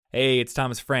Hey, it's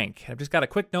Thomas Frank. I've just got a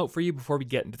quick note for you before we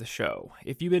get into the show.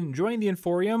 If you've been enjoying the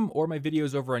Inforium or my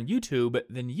videos over on YouTube,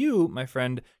 then you, my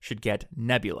friend, should get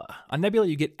Nebula. On Nebula,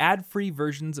 you get ad-free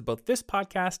versions of both this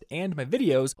podcast and my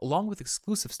videos, along with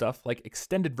exclusive stuff like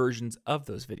extended versions of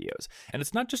those videos. And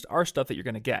it's not just our stuff that you're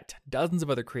going to get. Dozens of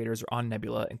other creators are on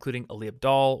Nebula, including Ali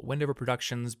Abdaal, Wendover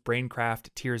Productions,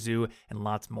 Braincraft, Tierzoo, and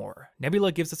lots more.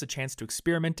 Nebula gives us a chance to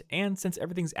experiment, and since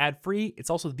everything's ad-free, it's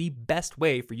also the best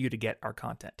way for you to get our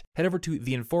content. Head over to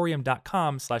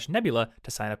theinforium.com/nebula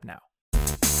to sign up now.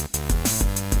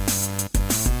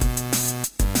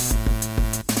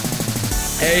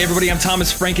 Hey everybody, I'm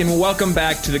Thomas Frank and welcome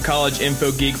back to the College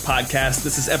Info Geek podcast.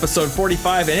 This is episode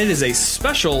 45 and it is a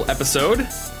special episode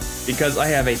because I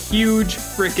have a huge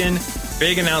freaking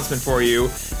big announcement for you.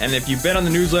 And if you've been on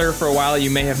the newsletter for a while, you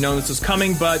may have known this was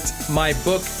coming, but my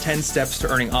book, 10 Steps to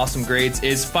Earning Awesome Grades,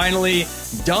 is finally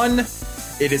done.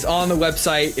 It is on the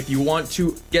website. If you want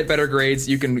to get better grades,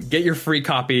 you can get your free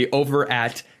copy over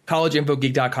at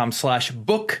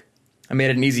collegeinfogeek.com/book. I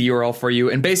made an easy URL for you.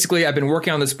 And basically, I've been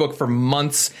working on this book for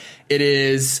months. It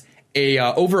is a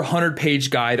over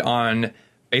 100-page guide on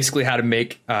basically how to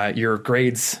make your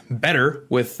grades better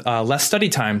with less study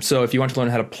time. So if you want to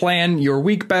learn how to plan your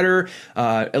week better,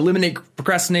 eliminate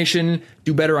procrastination,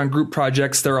 do better on group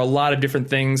projects, there are a lot of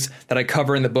different things that I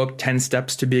cover in the book, 10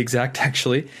 steps to be exact,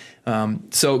 actually.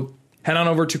 So head on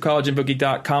over to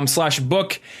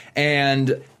collegeinfogeek.com/book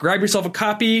and grab yourself a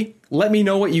copy. Let me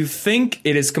know what you think.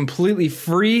 It is completely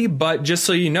free, but just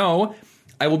so you know,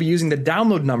 I will be using the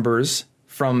download numbers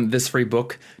from this free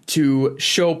book to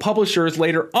show publishers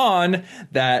later on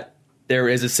that there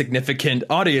is a significant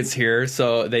audience here.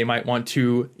 So they might want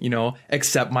to,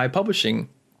 accept my publishing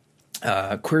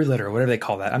query letter or whatever they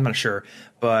call that. I'm not sure.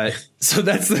 But so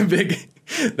that's the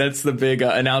big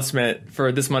announcement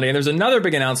for this Monday. And there's another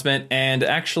big announcement. And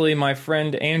actually, my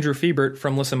friend Andrew Fiebert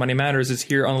from Listen Money Matters is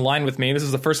here on the line with me. This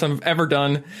is the first time I've ever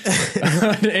done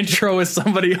an intro with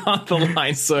somebody on the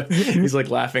line. So he's like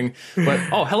laughing. But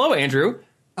hello, Andrew.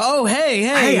 Oh, hey,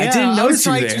 yeah. I didn't notice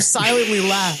you there. I was trying to silently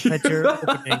laugh at your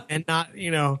opening and not,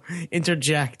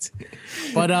 interject.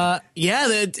 But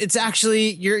it's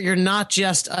actually you're not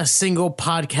just a single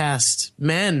podcast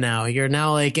man now. You're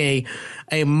now like a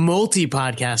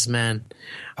multi-podcast man.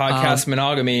 Podcast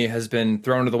monogamy has been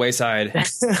thrown to the wayside.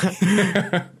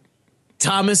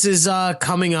 Thomas is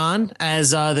coming on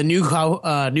as the new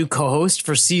co-host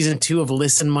for season 2 of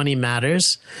Listen Money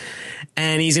Matters.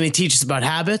 And he's going to teach us about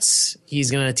habits.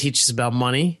 He's going to teach us about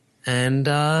money and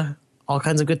all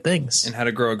kinds of good things. And how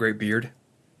to grow a great beard.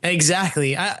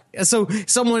 Exactly. So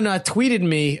someone tweeted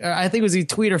me. I think it was a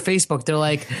tweet or Facebook. They're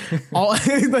like, all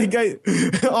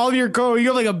of your you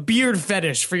have like a beard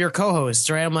fetish for your co-hosts,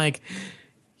 right? I'm like,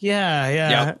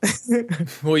 yeah. Yep.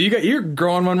 Well, you're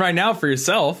growing one right now for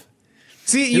yourself.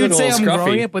 See, you would say I'm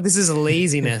growing it, but this is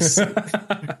laziness.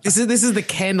 This is the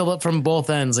candle up from both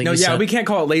ends. Like we can't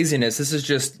call it laziness. This is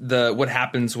just what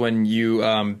happens when you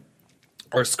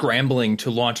are scrambling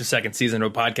to launch a second season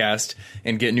of a podcast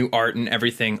and get new art and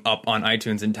everything up on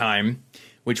iTunes in time,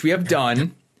 which we have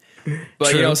done.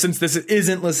 But True. Since this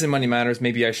isn't Listen Money Matters,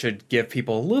 maybe I should give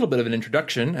people a little bit of an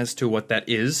introduction as to what that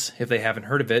is if they haven't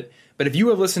heard of it. But if you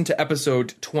have listened to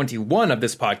episode 21 of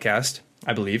this podcast,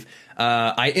 I believe,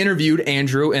 I interviewed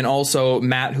Andrew and also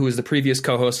Matt, who is the previous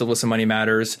co-host of Listen Money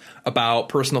Matters, about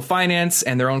personal finance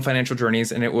and their own financial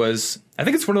journeys. And I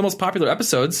think it's one of the most popular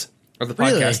episodes of the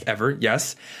podcast ever.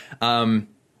 Yes. And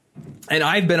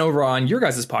I've been over on your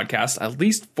guys' podcast at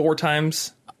least 4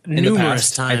 times. Numerous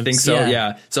times. I think so.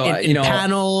 Yeah. So, in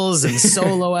panels and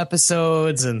solo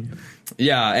episodes and.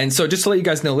 Yeah. And so just to let you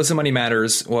guys know, Listen Money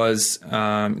Matters was,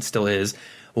 still is,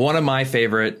 one of my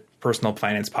favorite personal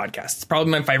finance podcasts. It's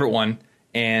probably my favorite one.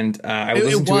 And I would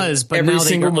listen to it every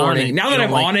single morning. Now that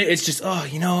I'm on it, it's just, I have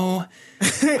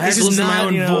to listen to my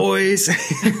own voice.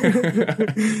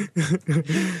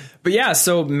 But yeah,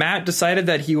 so Matt decided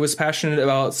that he was passionate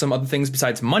about some other things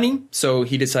besides money. So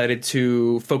he decided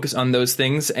to focus on those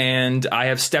things. And I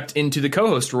have stepped into the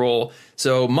co-host role.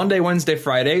 So Monday, Wednesday,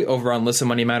 Friday over on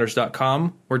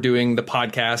listenmoneymatters.com, we're doing the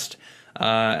podcast.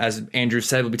 As Andrew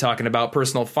said, we'll be talking about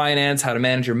personal finance, how to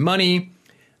manage your money.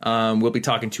 We'll be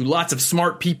talking to lots of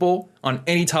smart people on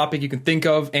any topic you can think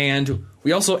of. And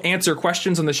we also answer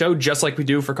questions on the show, just like we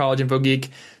do for College Info Geek.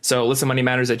 So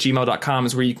listenmoneymatters@gmail.com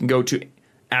is where you can go to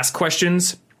ask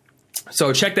questions.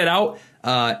 So check that out.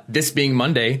 This being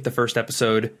Monday, the first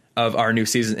episode of our new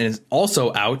season is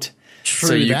also out.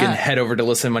 So you can head over to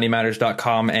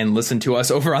listenmoneymatters.com and listen to us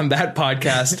over on that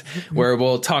podcast where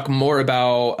we'll talk more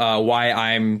about why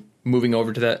I'm moving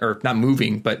over to that, or not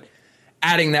moving, but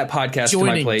adding that podcast to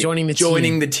my plate, joining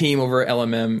the team over at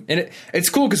LMM. And it's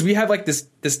cool because we have like this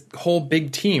whole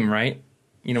big team, right?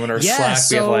 You know, in our Slack,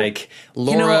 we have like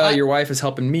Laura, your wife, is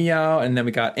helping me out. And then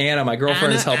we got Anna, my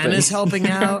girlfriend, is helping. Anna's helping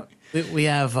out. We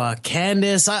have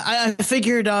Candace. I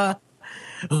figured far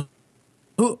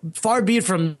be it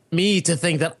from me to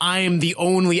think that I am the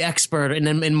only expert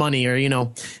in money, or, you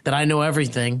know, that I know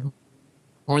everything,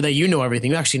 or that you know everything.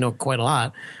 You actually know quite a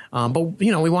lot. But,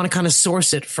 you know, we want to kind of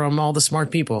source it from all the smart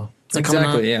people to come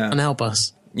on and help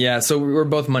us. Yeah, so we're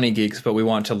both money geeks, but we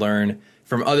want to learn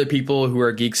from other people who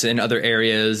are geeks in other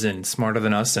areas and smarter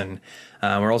than us. And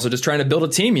we're also just trying to build a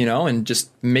team, you know, and just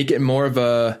make it more of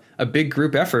a big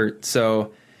group effort.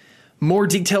 So more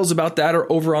details about that are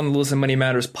over on the Listen Money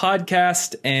Matters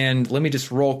podcast. And let me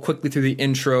just roll quickly through the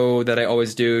intro that I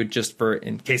always do, just for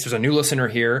in case there's a new listener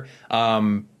here.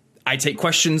 I take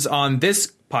questions on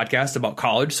this podcast about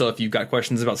college. So if you've got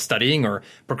questions about studying or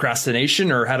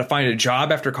procrastination or how to find a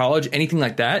job after college, anything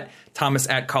like that,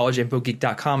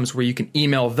 Thomas@collegeinfogeek.com is where you can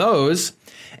email those.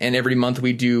 And every month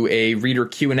we do a reader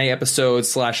Q&A episode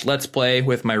 / let's play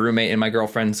with my roommate and my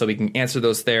girlfriend, so we can answer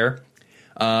those there.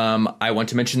 I want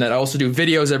to mention that I also do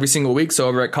videos every single week. So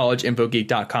over at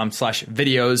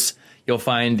collegeinfogeek.com/videos, you'll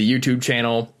find the YouTube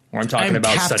channel where I'm talking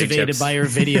about study tips. I'm captivated by your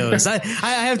videos. I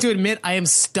have to admit, I am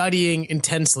studying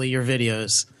intensely your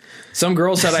videos. Some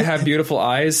girls said I have beautiful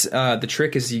eyes. The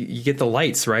trick is you get the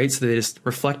lights, right? So they just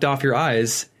reflect off your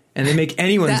eyes, and they make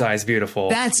anyone's eyes beautiful.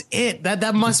 That's it.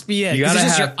 That must be it. You gotta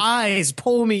have your eyes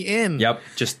pull me in. Yep,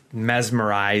 just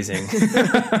mesmerizing.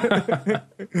 that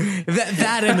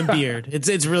and the beard.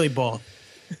 It's really both.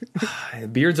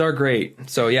 Beards are great.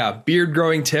 So yeah, beard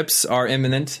growing tips are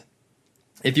imminent.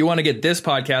 If you want to get this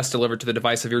podcast delivered to the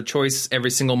device of your choice every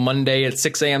single Monday at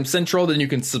 6 a.m. Central, then you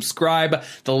can subscribe.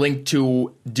 The link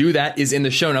to do that is in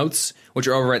the show notes, which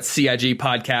are over at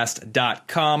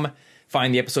CIGpodcast.com.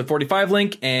 Find the episode 45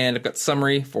 link, and I've got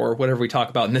summary for whatever we talk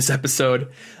about in this episode,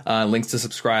 links to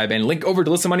subscribe, and link over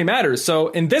to Listen Money Matters. So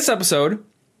in this episode,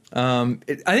 I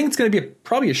think it's going to be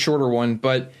probably a shorter one,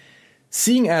 but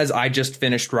seeing as I just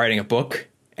finished writing a book,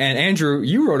 and Andrew,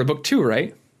 you wrote a book too,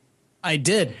 right? I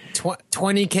did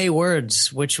 20K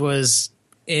words, which was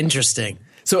interesting.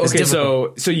 So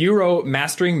you wrote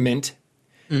Mastering Mint,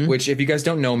 which, if you guys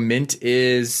don't know, Mint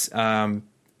is a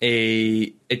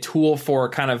tool for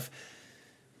kind of,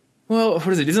 well, what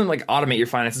is it? It doesn't like automate your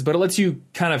finances, but it lets you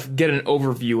kind of get an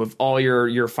overview of all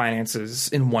your finances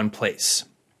in one place.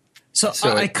 So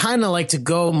I kind of like to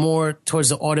go more towards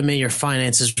the automate your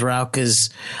finances route, because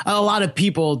a lot of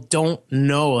people don't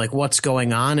know like what's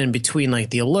going on in between, like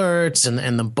the alerts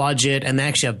and the budget, and they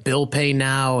actually have bill pay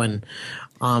now. And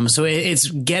so it's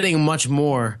getting much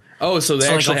more. Oh, so they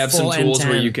actually like have some tools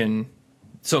where you can,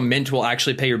 so Mint will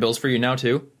actually pay your bills for you now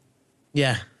too?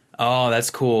 Yeah. Oh, that's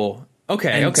cool.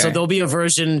 Okay. So there'll be a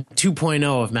version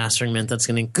 2.0 of Mastering Mint that's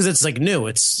going to, because it's like new.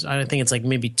 I think it's like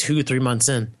maybe 2-3 months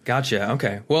in. Gotcha.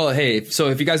 Okay. Well, hey, so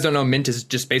if you guys don't know, Mint is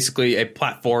just basically a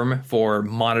platform for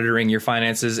monitoring your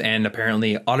finances and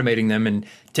apparently automating them and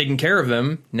taking care of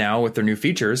them now with their new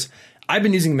features. I've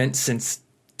been using Mint since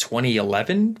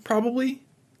 2011, probably.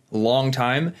 A long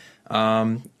time.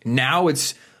 Now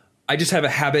I just have a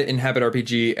habit in Habit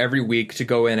RPG every week to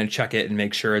go in and check it and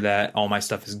make sure that all my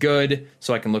stuff is good.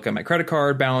 So I can look at my credit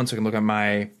card balance, I can look at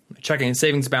my checking and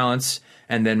savings balance,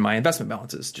 and then my investment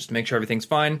balances, just to make sure everything's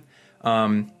fine.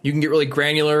 You can get really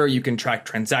granular. You can track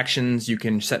transactions. You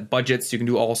can set budgets. You can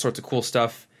do all sorts of cool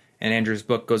stuff. And Andrew's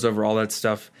book goes over all that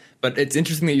stuff. But it's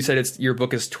interesting that you said your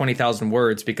book is 20,000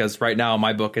 words, because right now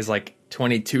my book is like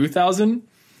 22,000.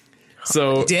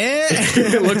 So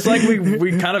it looks like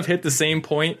we kind of hit the same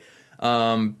point.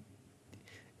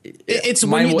 It's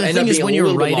when the thing is when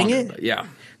you're writing it. Yeah.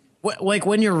 Like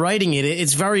when you're writing it,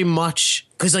 it's very much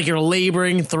because like you're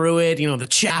laboring through it, you know, the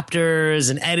chapters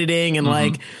and editing, and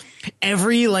like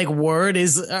every like word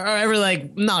is, or every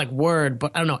like, not like word,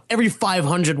 but I don't know, every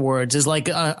 500 words is like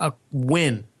a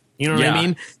win. You know what I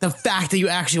mean? The fact that you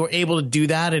actually were able to do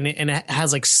that, and it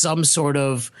has like some sort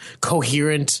of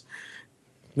coherent,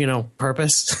 you know,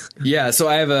 purpose. Yeah. So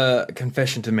I have a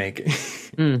confession to make.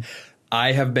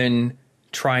 I have been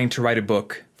trying to write a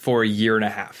book for a year and a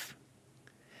half.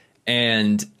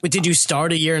 And but did you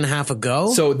start a year and a half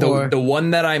ago? So the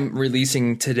one that I'm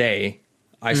releasing today,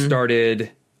 I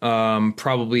started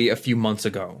probably a few months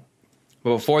ago.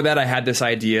 But before that, I had this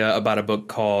idea about a book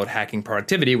called Hacking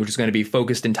Productivity, which is going to be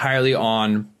focused entirely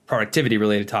on productivity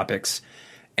related topics.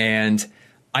 And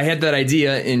I had that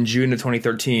idea in June of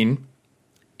 2013,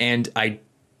 and I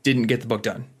didn't get the book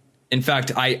done. In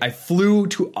fact, I flew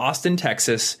to Austin,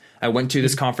 Texas. I went to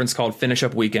this conference called Finish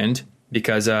Up Weekend,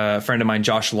 because a friend of mine,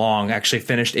 Josh Long, actually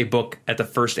finished a book at the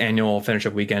first annual Finish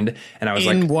Up weekend. And I was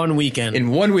in one weekend.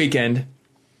 In one weekend.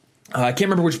 I can't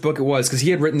remember which book it was because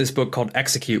he had written this book called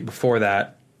Execute before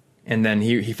that. And then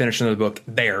he finished another book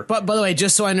there. But by the way,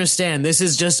 just so I understand, this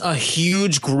is just a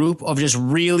huge group of just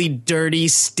really dirty,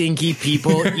 stinky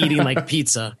people eating like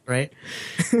pizza, right?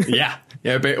 Yeah.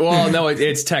 But, well, no,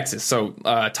 it's Texas, so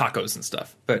tacos and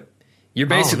stuff. But you're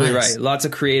basically nice. right. Lots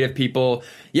of creative people.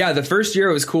 Yeah, the first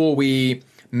year it was cool. We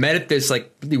met at this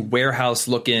like really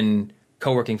warehouse-looking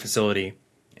co-working facility,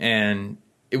 and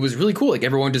it was really cool. Like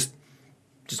everyone just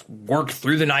worked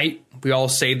through the night. We all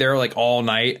stayed there like all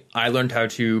night. I learned how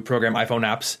to program iPhone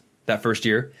apps that first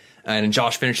year, and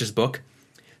Josh finished his book.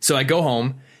 So I go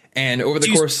home, and over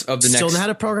the course of the next... Still know how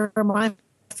to program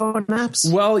iPhone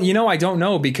apps? Well, I don't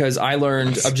know because I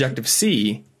learned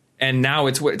Objective-C, and now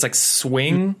it's like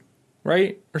Swing,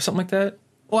 right? Or something like that?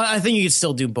 Well, I think you could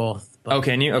still do both. But, oh,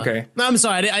 can you? Okay. No, I'm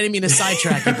sorry. I didn't mean to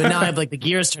sidetrack you, but now I have like the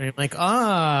gears turning. I'm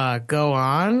like, go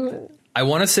on. I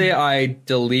want to say I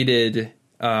deleted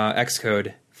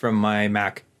Xcode from my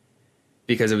Mac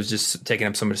because it was just taking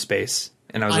up so much space.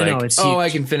 And I was I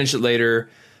can finish it later.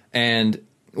 And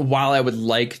while I would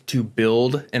like to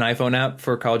build an iPhone app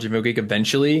for College of Geek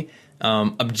eventually,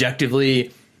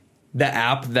 objectively, the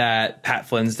app that Pat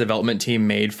Flynn's development team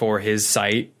made for his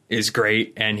site is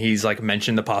great. And he's like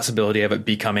mentioned the possibility of it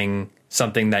becoming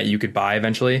something that you could buy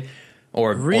eventually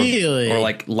or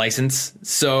like license.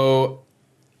 So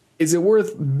is it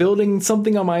worth building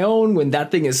something on my own when that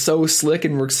thing is so slick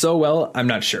and works so well? I'm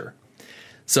not sure.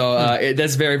 So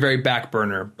that's very, very back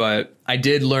burner. But I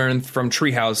did learn from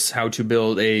Treehouse how to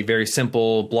build a very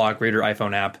simple block reader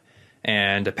iPhone app,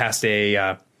 and I passed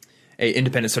a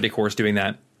independent study course doing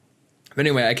that. But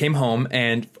anyway, I came home,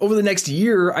 and over the next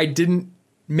year, I didn't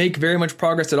make very much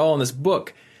progress at all in this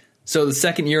book. So the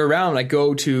second year around, I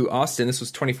go to Austin. This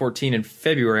was 2014 in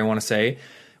February, I want to say,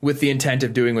 with the intent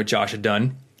of doing what Josh had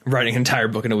done, writing an entire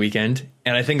book in a weekend.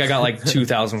 And I think I got like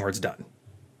 2,000 words done.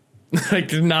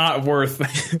 Like, not worth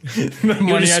the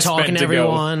money just I talking spent to to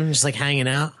everyone, go. just like hanging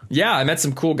out. Yeah, I met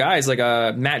some cool guys like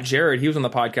Matt Jarrett. He was on the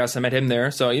podcast. I met him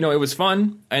there. So, it was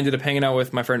fun. I ended up hanging out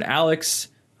with my friend Alex.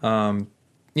 I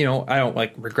don't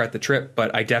like regret the trip,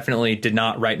 but I definitely did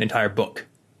not write an entire book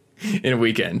in a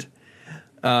weekend.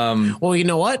 Well, you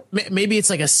know what? Maybe it's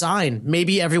like a sign.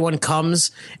 Maybe everyone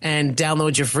comes and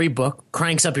downloads your free book,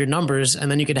 cranks up your numbers, and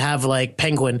then you could have like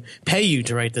Penguin pay you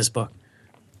to write this book.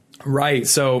 Right.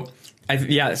 So,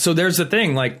 so there's the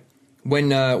thing. Like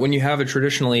when you have a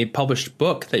traditionally published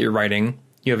book that you're writing,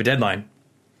 you have a deadline,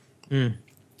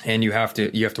 and you have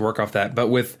to work off that. But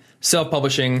with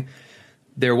self-publishing,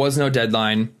 there was no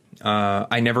deadline.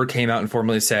 I never came out and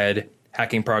formally said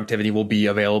Hacking Productivity will be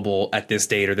available at this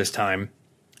date or this time.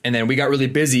 And then we got really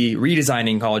busy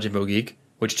redesigning College Info Geek,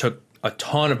 which took a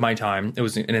ton of my time. It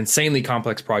was an insanely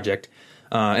complex project.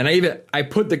 And I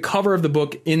put the cover of the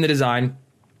book in the design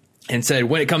and said,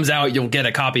 when it comes out, you'll get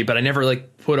a copy. But I never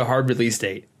put a hard release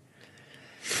date.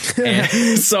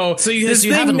 And so this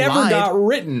thing never got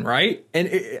written, right? And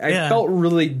I felt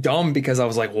really dumb because I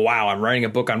was like, wow, I'm writing a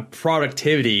book on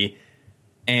productivity.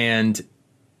 And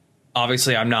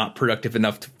obviously, I'm not productive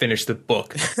enough to finish the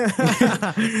book.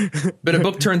 But a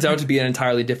book turns out to be an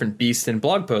entirely different beast than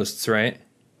blog posts, right?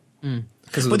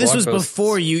 But this was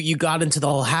before you got into the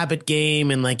whole habit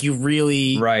game and like you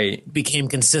really became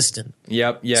consistent.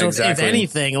 Yep. Yeah, so exactly. if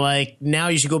anything, like now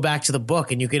you should go back to the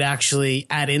book and you could actually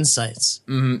add insights.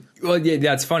 Mm-hmm. Well, yeah,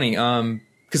 that's funny.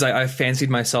 Because I fancied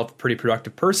myself a pretty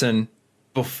productive person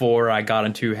before I got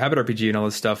into Habit RPG and all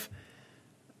this stuff.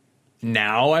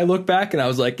 Now I look back and I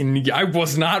was like, I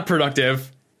was not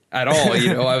productive at all.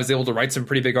 I was able to write some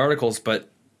pretty big articles, but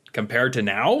compared to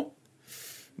now,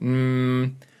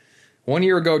 1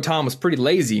 year ago, Tom was pretty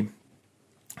lazy.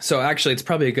 So actually, it's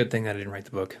probably a good thing that I didn't write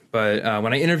the book. But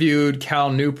when I interviewed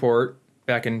Cal Newport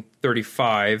back in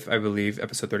 35, I believe,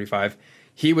 episode 35,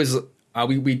 he was,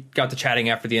 we got to chatting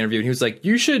after the interview, and he was like,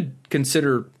 you should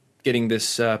consider getting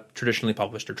this traditionally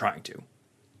published or trying to,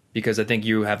 because I think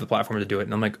you have the platform to do it.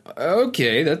 And I'm like,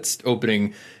 okay, that's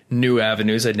opening new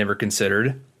avenues I'd never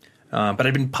considered. But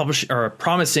I've been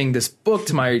promising this book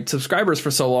to my subscribers for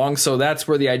so long. So that's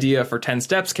where the idea for 10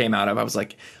 Steps came out of. I was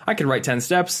like, I could write 10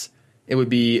 Steps. It would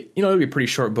be, it would be a pretty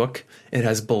short book. It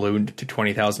has ballooned to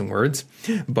 20,000 words,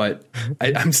 but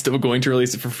I'm still going to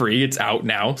release it for free. It's out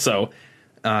now. So,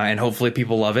 and hopefully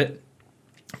people love it.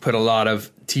 Put a lot of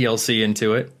TLC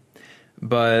into it.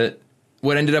 But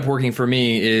what ended up working for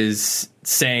me is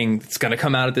saying it's going to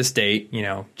come out at this date,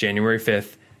 January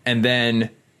 5th, and then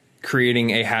creating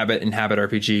a habit in Habit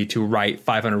RPG to write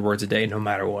 500 words a day, no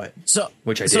matter what.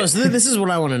 Which I did. So this is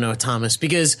what I want to know, Thomas,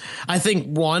 because I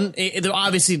think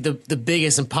obviously the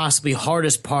biggest and possibly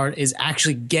hardest part is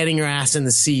actually getting your ass in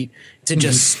the seat to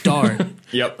just start.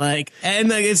 Yep.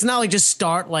 And it's not like just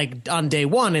start like on day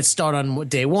one. It's start on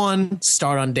day one,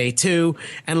 start on day two,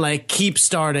 and like keep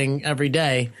starting every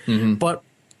day. Mm-hmm. But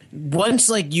once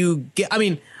like you get, I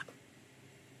mean,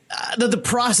 the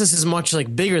process is much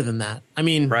like bigger than that. I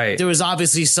mean, there was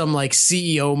obviously some like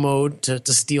CEO mode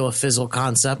to steal a fizzle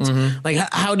concept. Mm-hmm. Like,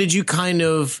 how did you kind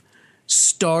of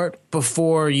start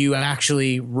before you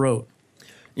actually wrote?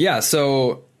 Yeah.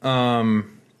 So, and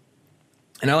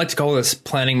I like to call this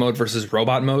planning mode versus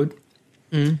robot mode,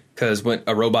 because when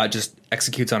a robot just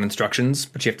executes on instructions,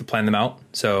 but you have to plan them out.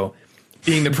 So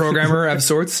being the programmer of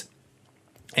sorts,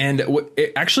 and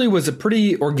it actually was a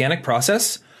pretty organic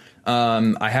process.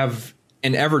 I have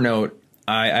in Evernote,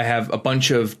 I have a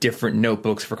bunch of different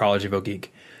notebooks for College Info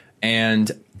Geek.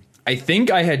 And I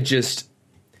think I had just,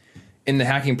 in the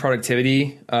Hacking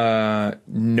Productivity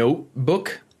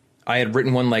notebook, I had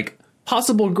written one like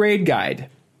possible grade guide.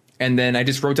 And then I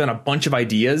just wrote down a bunch of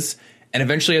ideas. And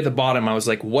eventually at the bottom, I was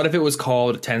like, what if it was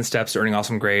called 10 Steps to Earning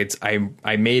Awesome Grades?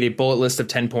 I made a bullet list of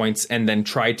 10 points and then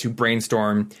tried to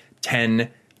brainstorm 10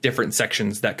 different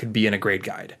sections that could be in a grade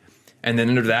guide. And then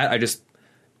under that, I just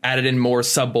added in more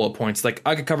sub bullet points. Like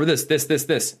I could cover this.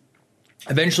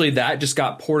 Eventually that just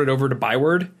got ported over to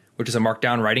Byword, which is a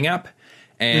markdown writing app.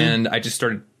 And I just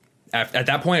started at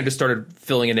that point, I just started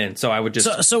filling it in. So I would just,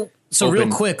 so real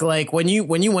quick, like when you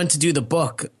went to do the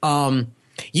book,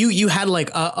 you had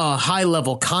like a high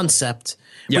level concept.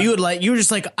 Yeah. But you were just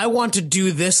like, I want to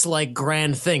do this like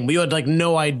grand thing. But you had like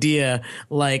no idea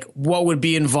like what would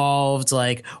be involved,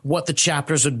 like what the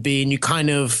chapters would be. And you kind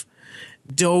of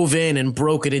dove in and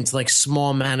broke it into like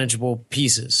small manageable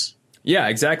pieces. Yeah,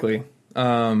 exactly.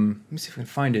 Let me see if I can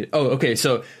find it. Oh, okay.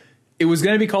 So it was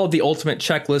going to be called the Ultimate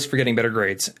Checklist for Getting Better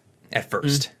Grades at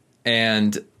first.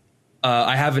 And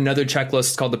I have another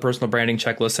checklist called the Personal Branding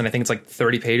Checklist. And I think it's like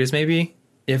 30 pages, maybe,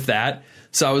 if that.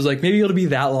 So I was like, maybe it'll be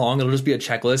that long. It'll just be a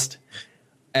checklist.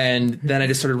 And then I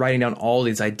just started writing down all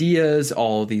these ideas,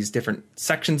 all these different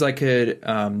sections I could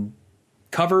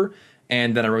cover.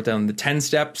 And then I wrote down the 10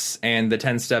 steps, and the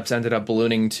 10 steps ended up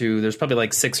ballooning to, there's probably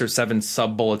like 6 or 7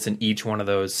 sub bullets in each one of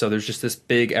those. So there's just this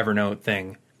big Evernote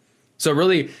thing. So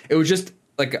really, it was just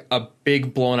like a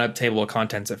big blown up table of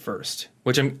contents at first,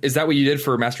 is that what you did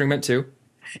for Mastering Mint too?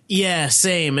 Yeah,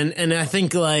 same. And I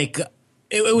think like,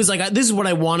 it was like, this is what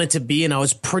I wanted to be. And I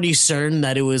was pretty certain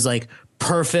that it was like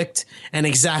perfect and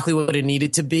exactly what it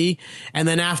needed to be. And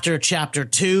then after chapter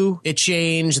 2, it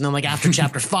changed. And then like after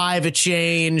chapter 5, it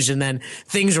changed. And then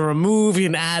things were removed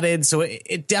and added. So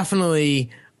it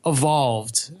definitely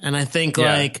evolved. And I think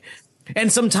like,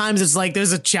 and sometimes it's like,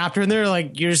 there's a chapter in there,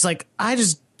 like, you're just like, I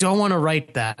just don't want to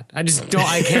write that. I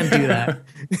can't do that.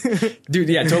 Dude,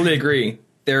 yeah, totally agree.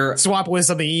 Swap with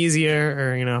something easier,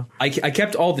 or, you know, I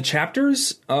kept all the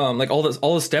chapters, like all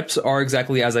the steps are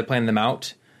exactly as I planned them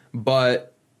out.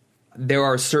 But there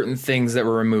are certain things that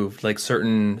were removed, like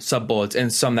certain sub bullets,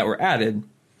 and some that were added.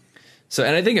 So,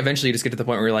 and I think eventually you just get to the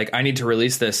point where you're like, I need to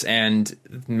release this, and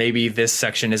maybe this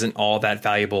section isn't all that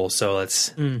valuable, so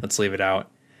let's leave it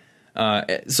out.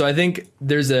 So I think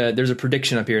there's a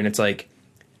prediction up here, and it's like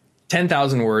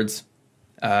 10,000 words.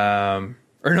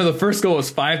 Or no, the first goal was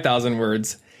 5,000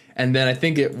 words, and then I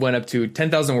think it went up to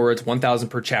 10,000 words, 1,000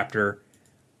 per chapter,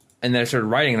 and then I started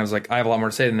writing, and I was like, I have a lot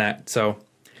more to say than that, so.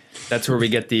 That's where we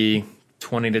get the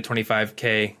 20 to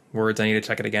 25K words. I need to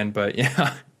check it again, but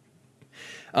yeah.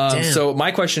 So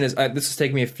my question is, this has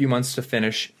taken me a few months to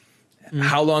finish.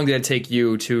 How long did it take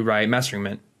you to write Mastering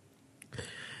Mint?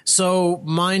 So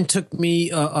mine took me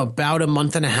about a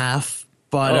month and a half.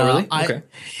 But really? Okay.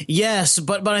 Yes,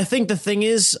 but I think the thing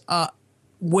is,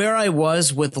 where I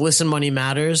was with Listen Money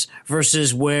Matters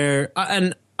versus where,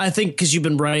 and I think because you've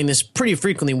been writing this pretty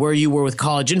frequently, where you were with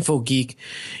College Info Geek,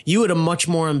 you had a much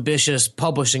more ambitious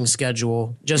publishing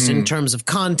schedule just in terms of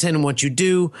content and what you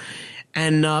do.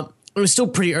 And it was still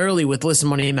pretty early with Listen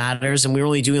Money Matters, and we were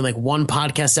only doing like one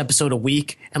podcast episode a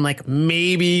week and like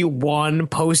maybe one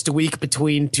post a week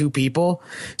between 2 people.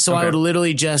 So I would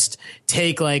literally just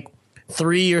take like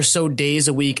 3 or so days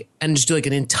a week and just do like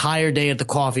an entire day at the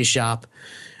coffee shop.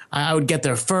 I would get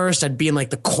there first. I'd be in like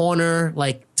the corner,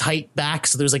 like tight back,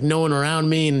 so there's like no one around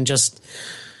me, and just,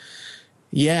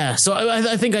 yeah. So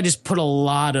I think I just put a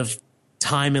lot of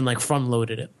time and like front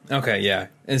loaded it. Okay, yeah.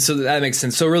 And so that makes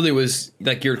sense. So really it was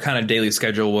like your kind of daily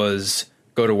schedule was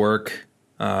go to work,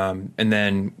 and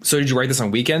then, so did you write this on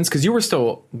weekends? Because you were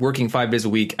still working 5 days a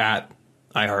week at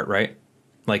iHeart, right?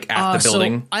 like at the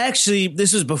building? So I actually,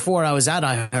 this was before I was at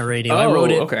iHeartRadio. I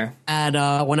wrote it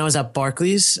at when I was at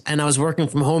Barclays, and I was working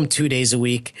from home 2 days a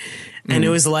week. And it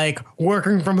was like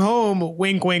working from home,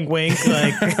 wink, wink, wink,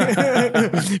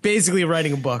 like basically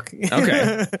writing a book.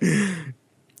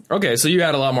 Okay, so you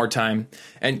had a lot more time.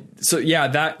 And so, yeah,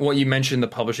 that what you mentioned, the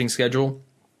publishing schedule,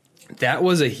 that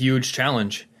was a huge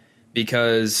challenge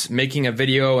because making a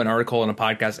video, an article, and a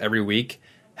podcast every week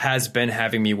has been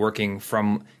having me working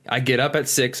from, I get up at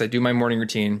 6, I do my morning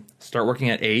routine, start working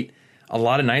at 8. A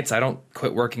lot of nights I don't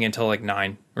quit working until like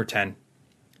 9 or 10.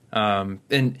 And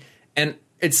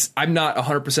I'm not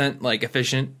 100% like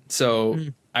efficient. So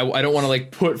I don't want to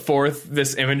like put forth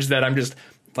this image that I'm just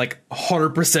like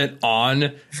 100%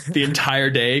 on the entire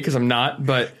day, because I'm not.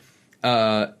 But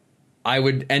I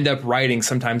would end up writing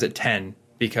sometimes at 10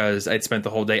 because I'd spent the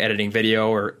whole day editing video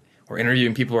or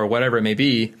interviewing people or whatever it may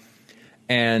be.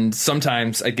 And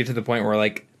sometimes I'd get to the point where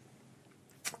like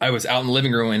I was out in the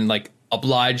living room and like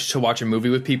obliged to watch a movie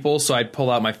with people. So I'd pull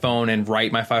out my phone and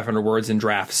write my 500 words in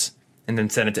drafts and then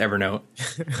send it to Evernote.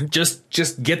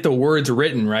 just get the words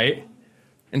written, right?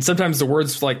 And sometimes the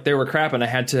words, like, they were crap and I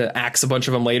had to axe a bunch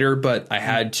of them later, but I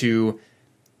had to,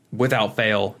 without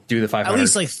fail, do the 500. At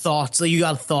least like thoughts, like you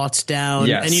got thoughts down.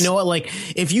 Yes. And you know what, like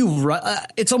if you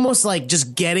it's almost like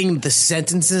just getting the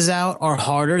sentences out are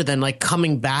harder than like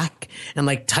coming back and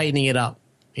like tightening it up,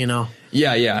 you know?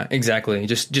 Yeah, exactly.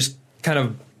 Just kind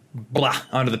of blah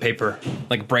onto the paper,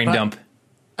 like brain dump.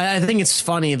 I think it's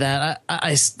funny that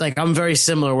I'm very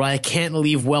similar where I can't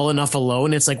leave well enough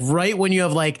alone. It's like right when you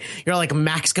have like you're like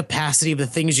max capacity of the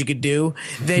things you could do,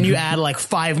 then you add like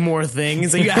 5 more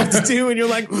things that you have to do, and you're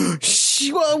like,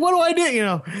 what do I do? You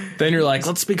know? Then you're like,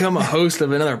 let's become a host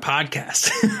of another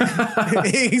podcast.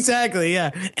 Exactly,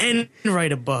 yeah, and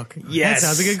write a book. Yes, that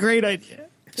sounds like a great idea.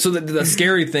 So the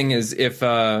scary thing is if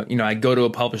I go to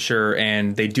a publisher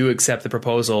and they do accept the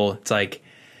proposal, it's like,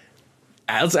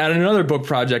 let's add another book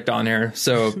project on here.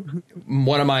 So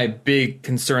one of my big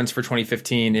concerns for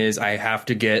 2015 is I have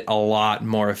to get a lot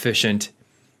more efficient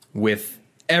with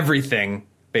everything,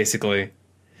 basically.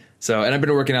 So, and I've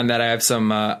been working on that. I have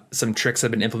some tricks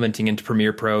I've been implementing into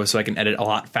Premiere Pro so I can edit a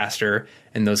lot faster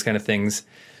and those kind of things.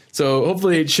 So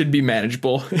hopefully it should be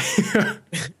manageable.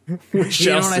 You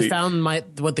know what I found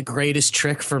what the greatest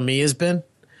trick for me has been?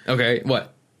 Okay,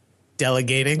 what?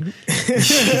 Delegating.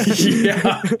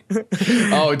 Yeah.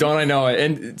 Oh, don't I know it?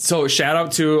 And so shout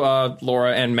out to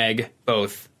Laura and Meg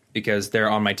both, because they're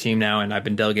on my team now and I've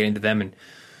been delegating to them, and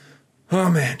oh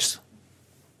man, just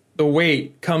the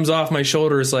weight comes off my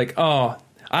shoulders. Like, oh,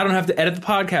 I don't have to edit the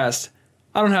podcast.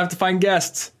 I don't have to find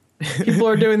guests. People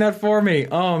are doing that for me.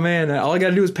 Oh man, all I got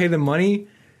to do is pay them money.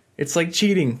 It's like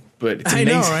cheating, but it's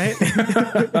amazing. I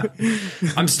know,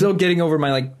 right? I'm still getting over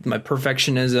my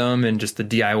perfectionism and just the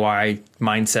DIY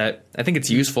mindset. I think it's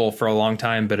useful for a long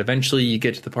time, but eventually you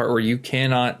get to the part where you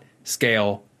cannot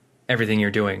scale everything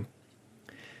you're doing.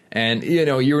 And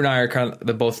you and I are kind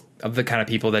of both of the kind of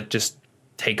people that just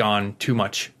take on too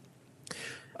much.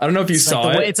 I don't know if you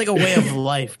saw it. It's like a way of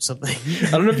life or something.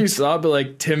 I don't know if you saw it, but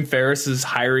like Tim Ferriss is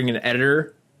hiring an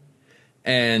editor,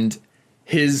 and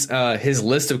his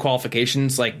list of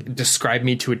qualifications like described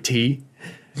me to a T,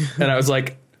 and I was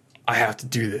like, I have to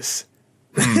do this.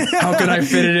 How can I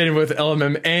fit it in with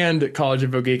LMM and College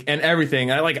Info Geek and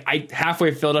everything? I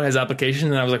halfway filled out his application,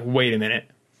 and I was like, wait a minute,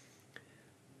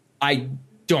 I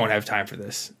don't have time for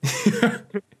this.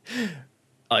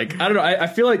 I don't know. I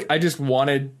feel like I just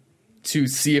wanted to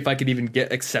see if I could even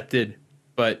get accepted,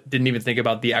 but didn't even think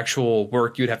about the actual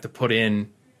work you'd have to put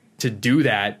in to do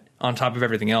that on top of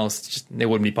everything else. It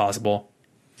wouldn't be possible.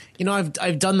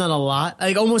 I've done that a lot.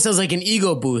 Like almost as like an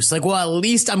ego boost. Like, well, at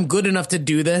least I'm good enough to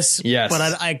do this. Yes.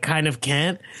 But I kind of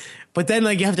can't. But then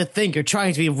like you have to think you're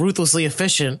trying to be ruthlessly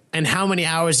efficient. And how many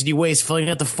hours did you waste filling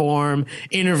out the form,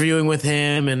 interviewing with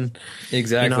him, and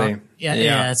exactly.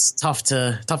 Yeah. It's tough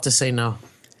to say no.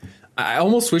 I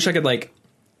almost wish I could like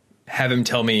have him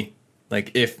tell me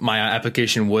like if my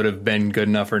application would have been good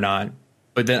enough or not.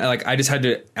 But then I just had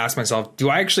to ask myself, do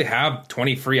I actually have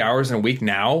 20 free hours in a week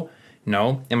now?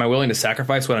 No. Am I willing to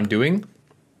sacrifice what I'm doing?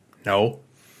 No.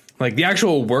 Like the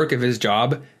actual work of his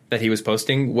job that he was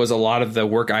posting was a lot of the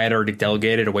work I had already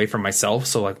delegated away from myself.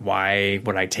 So like, why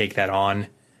would I take that on?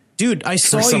 Dude, I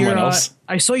saw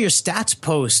your stats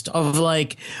post of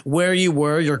like where you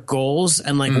were, your goals,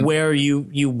 and like where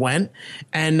you went,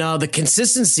 and the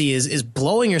consistency is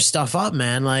blowing your stuff up,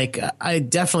 man. Like I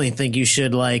definitely think you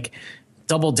should like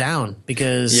double down,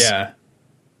 because I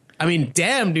mean,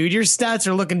 damn, dude, your stats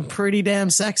are looking pretty damn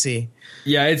sexy.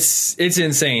 Yeah, it's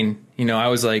insane. I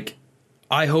was like,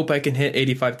 I hope I can hit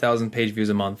 85,000 page views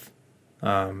a month.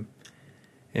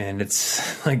 and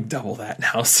it's like double that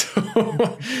now. So,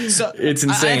 So it's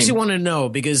insane. I actually want to know,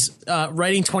 because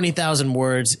writing 20,000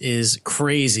 words is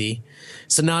crazy.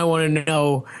 So now I want to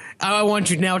know. I want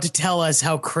you now to tell us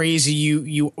how crazy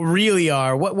you really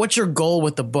are. What's your goal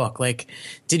with the book? Like,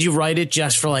 did you write it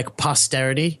just for like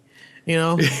posterity,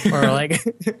 or like?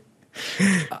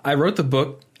 I wrote the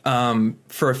book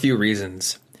for a few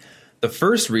reasons. The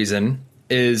first reason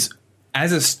is,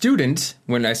 as a student,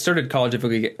 when I started college,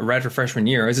 right after freshman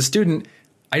year, as a student,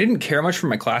 I didn't care much for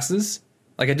my classes.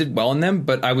 Like, I did well in them,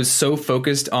 but I was so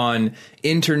focused on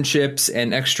internships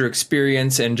and extra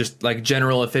experience and just like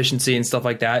general efficiency and stuff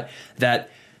like that,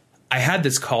 that I had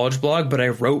this college blog, but I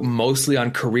wrote mostly on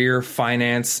career,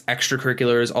 finance,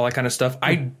 extracurriculars, all that kind of stuff.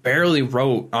 I barely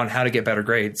wrote on how to get better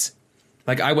grades.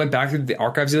 Like, I went back through the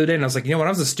archives the other day and I was like, when I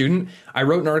was a student, I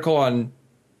wrote an article on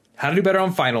how to do better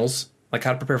on finals, like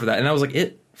how to prepare for that. And that was like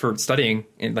it for studying,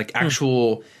 and like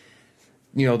actual,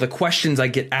 the questions I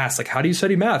get asked, like, how do you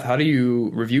study math? How do you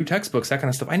review textbooks? That kind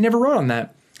of stuff. I never wrote on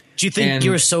that. Do you think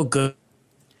you were so good?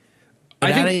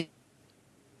 I think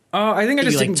I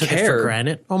just didn't took care. It for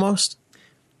granted almost.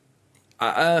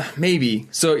 Maybe.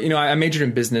 So, I majored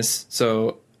in business.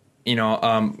 So,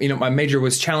 my major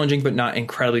was challenging, but not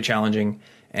incredibly challenging.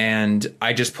 And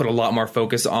I just put a lot more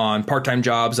focus on part-time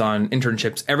jobs, on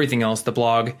internships, everything else, the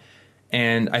blog.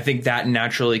 And I think that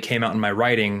naturally came out in my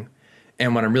writing.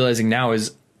 And what I'm realizing now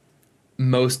is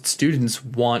most students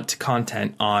want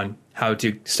content on how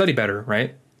to study better,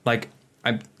 right? Like,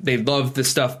 they love the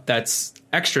stuff that's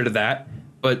extra to that,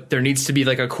 but there needs to be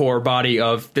like a core body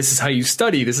of, this is how you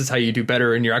study, this is how you do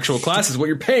better in your actual classes, what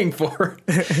you're paying for.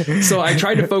 So I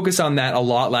tried to focus on that a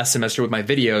lot last semester with my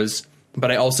videos, but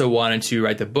I also wanted to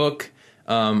write the book.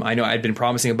 I know I'd been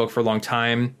promising a book for a long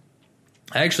time.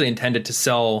 I actually intended to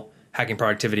sell Hacking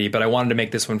Productivity, but I wanted to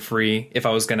make this one free if I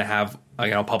was going to have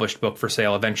a published book for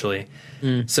sale eventually.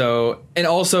 So, and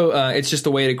also it's just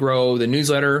a way to grow the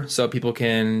newsletter, so people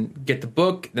can get the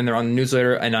book, then they're on the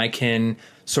newsletter, and I can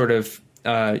sort of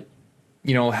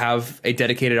have a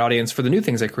dedicated audience for the new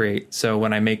things I create. So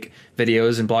when I make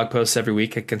videos and blog posts every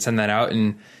week, I can send that out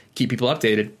and keep people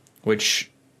updated,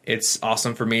 which it's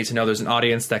awesome for me to know there's an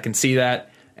audience that can see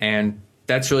that. And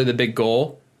that's really the big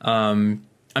goal.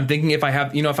 I'm thinking if I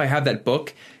have that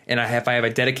book, and if I have a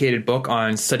dedicated book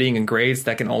on studying and grades,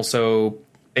 that can also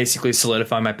basically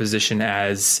solidify my position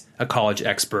as a college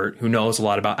expert who knows a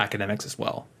lot about academics as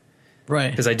well. Right.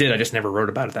 Because I just never wrote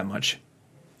about it that much.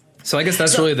 So I guess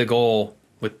that's really the goal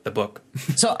with the book.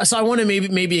 So I want to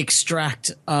maybe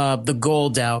extract the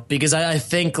gold out, because I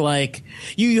think like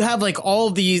you have like all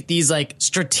these like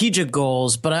strategic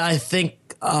goals, but I think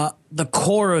the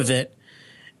core of it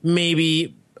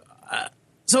maybe.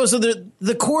 So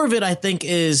the core of it, I think,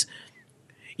 is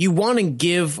you want to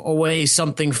give away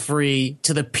something free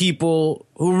to the people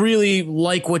who really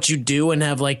like what you do and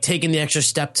have like taken the extra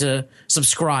step to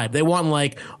subscribe. They want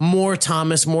like more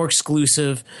Thomas, more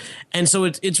exclusive. And so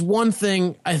it's one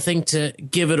thing, I think, to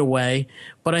give it away.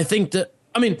 But I think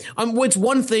it's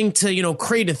one thing to,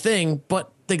 create a thing,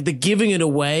 but the giving it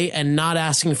away and not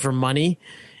asking for money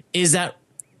is that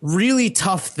really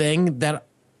tough thing that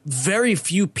very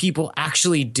few people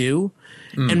actually do.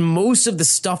 And most of the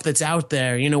stuff that's out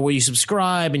there, where you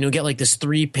subscribe and you'll get like this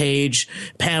 3-page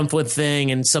pamphlet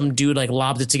thing and some dude like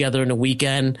lobbed it together in a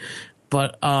weekend.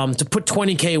 But to put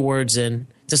 20K words in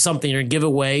to something or give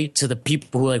away to the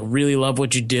people who like really love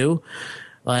what you do,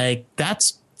 like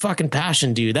that's fucking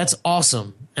passion, dude. That's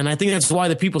awesome. And I think that's why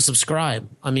the people subscribe.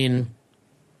 I mean,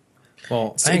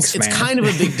 well, thanks, it's man. kind of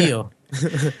a big deal.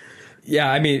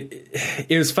 Yeah, I mean,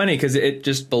 it was funny because it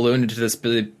just ballooned into this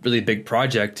really, really big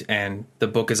project, and the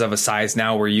book is of a size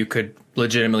now where you could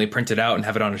legitimately print it out and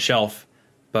have it on a shelf.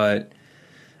 But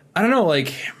I don't know,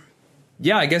 like,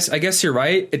 yeah, I guess you're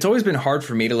right. It's always been hard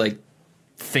for me to like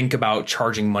think about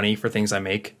charging money for things I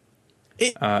make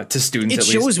to students. It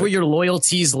shows where your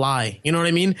loyalties lie. You know what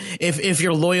I mean? If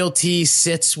your loyalty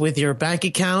sits with your bank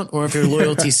account or if your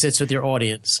loyalty sits with your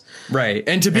audience. Right.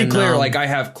 And to be clear, like I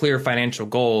have clear financial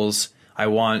goals. I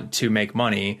want to make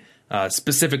money.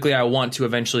 Specifically, I want to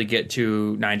eventually get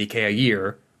to 90K a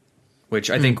year, which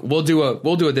I think we'll do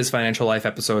a This Financial Life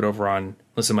episode over on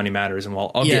Listen Money Matters, and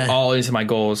I'll get all into my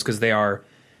goals because they are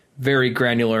very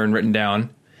granular and written down.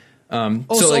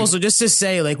 Also, just to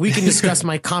say, like, we can discuss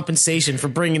my compensation for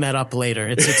bringing that up later.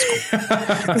 It's cool.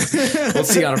 We'll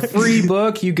see. On a free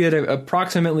book, you get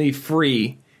approximately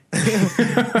free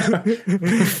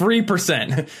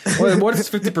 3%. What is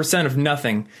 50% of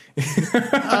nothing?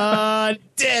 Damn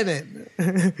it!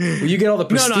 Well, you get all the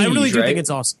prestige. No, I really do right? think it's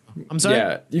awesome. I'm sorry.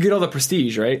 Yeah, you get all the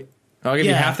prestige, right? I'll give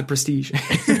you half the prestige.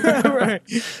 Right.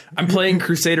 I'm playing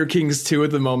Crusader Kings 2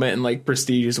 at the moment, and like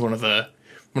prestige is one of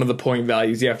the point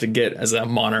values you have to get as a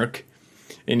monarch.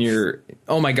 And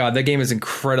oh my god, that game is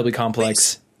incredibly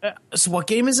complex. So what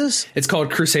game is this? It's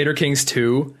called Crusader Kings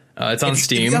 2. It's on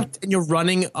Steam. And you're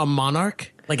running a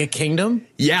monarch, like a kingdom?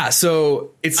 Yeah, so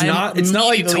it's not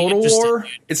like Total War.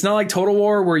 It's not like Total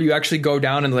War where you actually go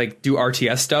down and like do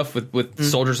RTS stuff with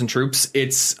soldiers and troops.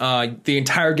 It's the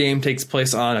entire game takes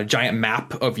place on a giant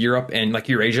map of Europe and like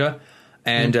Eurasia.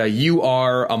 And you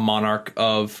are a monarch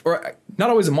or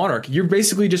not always a monarch. You're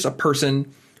basically just a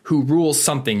person who rules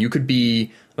something. You could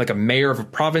be like a mayor of a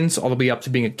province all the way up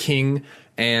to being a king.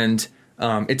 And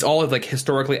it's all like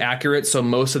historically accurate. So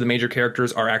most of the major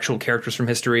characters are actual characters from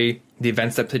history. The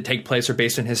events that take place are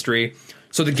based in history.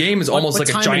 So the game is almost like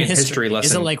a giant history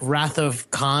lesson. Is it like Wrath of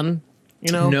Khan?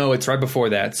 You know? No, it's right before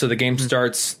that. So the game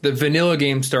starts, the vanilla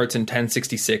game starts in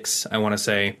 1066, I want to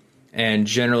say, and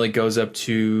generally goes up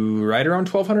to right around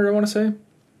 1200, I want to say.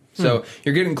 So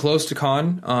you're getting close to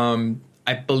Khan.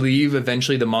 I believe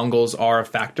eventually the Mongols are a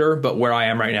factor, but where I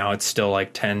am right now, it's still like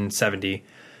 1070.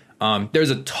 There's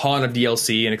a ton of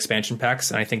DLC and expansion packs,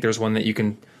 and I think there's one that you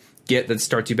can get that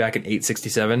starts you back at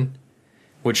 867,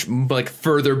 which like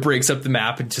further breaks up the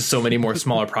map into so many more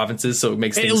smaller provinces, so it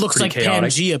makes things it looks pretty like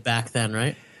chaotic. Pangea back then,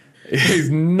 right? It's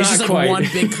not It's just quite. like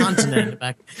one big continent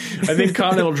back. I think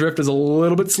Continental Drift is a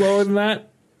little bit slower than that,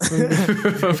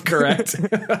 if I'm correct.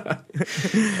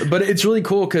 But it's really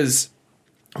cool because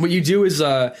what you do is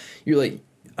you like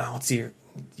let's see here.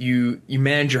 You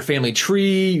manage your family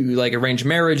tree, you like arrange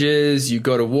marriages, you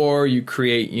go to war, you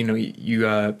create,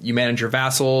 you manage your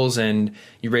vassals and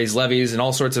you raise levies and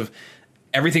all sorts of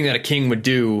everything that a king would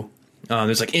do.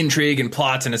 There's like intrigue and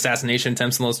plots and assassination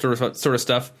attempts and all sort of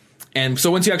stuff. And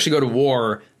so once you actually go to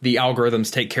war, the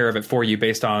algorithms take care of it for you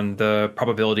based on the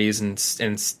probabilities and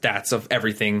stats of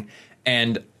everything.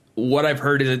 And what I've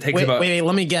heard is it takes wait,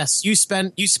 let me guess. You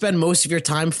spend most of your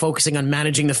time focusing on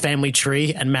managing the family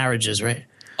tree and marriages, right?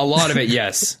 A lot of it,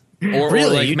 yes. Or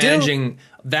Really? like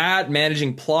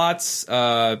managing plots,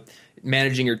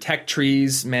 managing your tech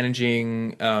trees,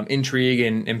 managing intrigue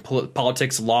and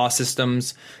politics, law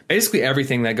systems, basically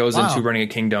everything that goes into running a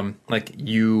kingdom, like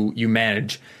you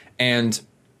manage. And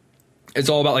it's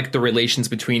all about like the relations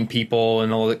between people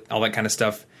and all that kind of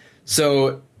stuff.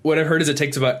 So what I've heard is it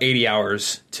takes about 80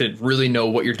 hours to really know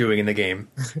what you're doing in the game.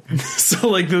 So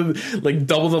like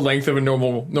double the length of a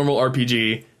normal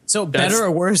RPG. So better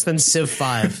or worse than Civ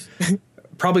 5?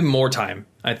 Probably more time,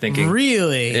 I'm thinking.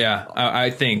 Really? Yeah, I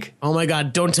think. Oh my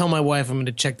god, don't tell my wife I'm going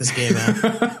to check this game out.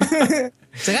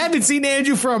 It's like, I haven't seen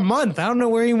Andrew for a month. I don't know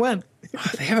where he went.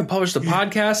 They haven't published a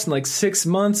podcast in like 6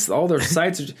 months. All their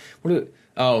sites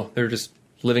are they're just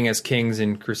living as kings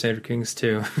in Crusader Kings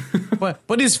 2.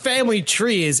 But his family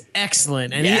tree is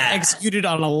excellent, and he executed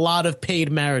on a lot of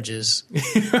paid marriages.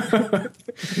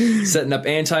 Setting up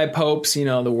anti-popes,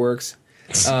 the works.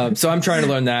 So I'm trying to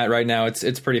learn that right now.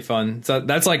 It's pretty fun. So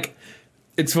that's like,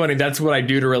 it's funny. That's what I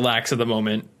do to relax at the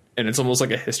moment. And it's almost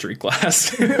like a history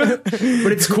class. But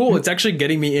it's cool. It's actually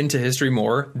getting me into history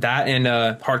more. That and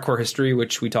hardcore history,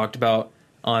 which we talked about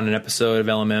on an episode of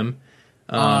LMM.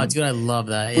 Dude, I love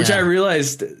that. Yeah. Which I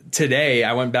realized today.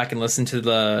 I went back and listened to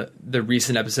the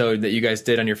recent episode that you guys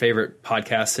did on your favorite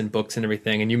podcasts and books and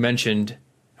everything. And you mentioned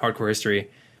hardcore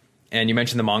history. And you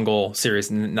mentioned the Mongol series,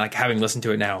 and like having listened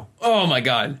to it now. Oh my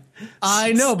god!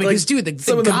 I know, because like, dude,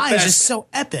 the guy is just so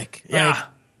epic. Yeah. Like,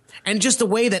 and just the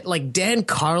way that like Dan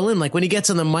Carlin, like when he gets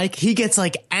on the mic, he gets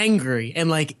like angry and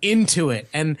like into it.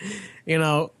 And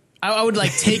I would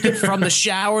like take it from the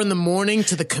shower in the morning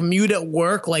to the commute at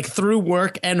work, like through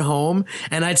work and home,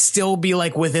 and I'd still be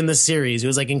like within the series. It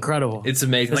was like incredible. It's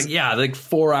amazing. Like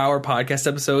 4-hour podcast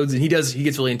episodes, and he gets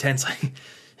really intense. Like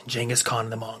Genghis Khan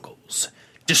and the Mongols.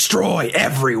 Destroy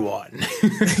everyone.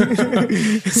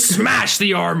 Smash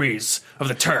the armies of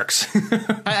the Turks.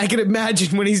 I can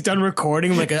imagine when he's done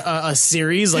recording like a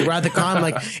series like Wrath of Khan,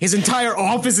 like his entire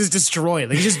office is destroyed.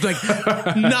 Like he's just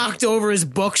like knocked over his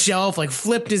bookshelf, like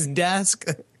flipped his desk.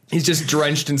 He's just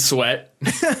drenched in sweat.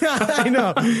 I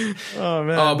know. Oh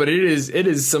man. Oh, but it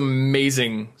is some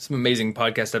amazing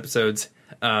podcast episodes.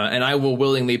 And I will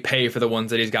willingly pay for the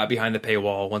ones that he's got behind the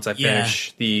paywall once I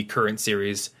finish the current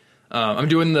series. I'm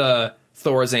doing the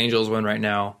Thor's Angels one right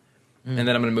now, and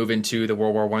then I'm going to move into the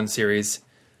World War I series.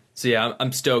 So yeah,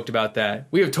 I'm stoked about that.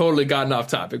 We have totally gotten off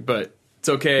topic, but it's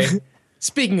okay.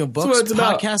 Speaking of books,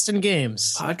 podcasts and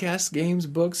games. Podcasts, games,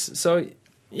 books. So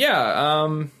yeah,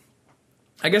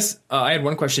 I guess I had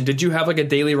one question. Did you have like a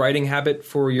daily writing habit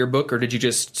for your book, or did you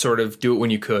just sort of do it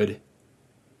when you could?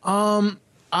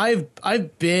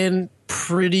 I've been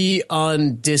pretty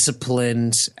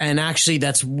undisciplined, and actually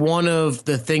that's one of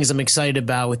the things I'm excited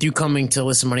about with you coming to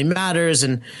Listen Money Matters.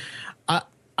 And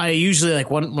I usually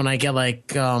like when I get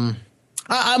like I'm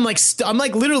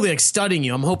like literally like studying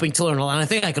you. I'm hoping to learn a lot, and I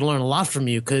think I can learn a lot from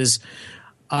you because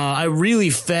I really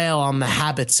fail on the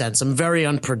habit sense. I'm very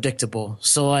unpredictable.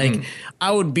 So like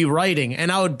I would be writing and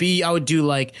I would do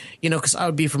like, you know, cause I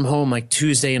would be from home like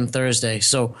Tuesday and Thursday.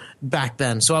 So back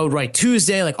then, so I would write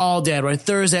Tuesday, like all day. I'd write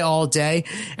Thursday all day.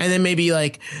 And then maybe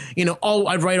like, you know,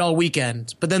 I'd write all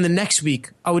weekend, but then the next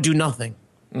week I would do nothing,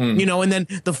 you know, and then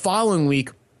the following week,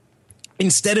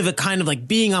 instead of it kind of like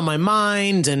being on my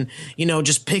mind and, you know,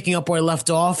 just picking up where I left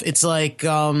off, it's like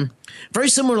very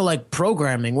similar to like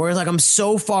programming, where like I'm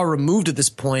so far removed at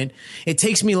this point, it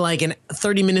takes me like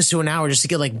 30 minutes to an hour just to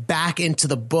get like back into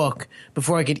the book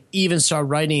before I could even start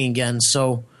writing again.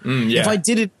 So if I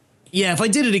did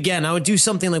it again, I would do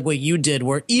something like what you did,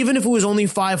 where even if it was only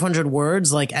 500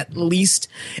 words, like at least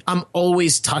I'm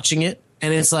always touching it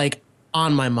and it's like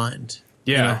on my mind.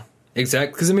 Yeah, you know?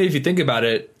 Exactly. Because I mean, if you think about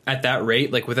it, at that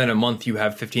rate, like within a month, you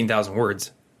have 15,000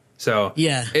 words. So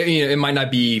yeah, it might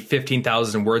not be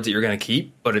 15,000 words that you're going to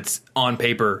keep, but it's on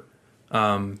paper.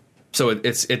 So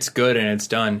it's good and it's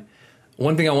done.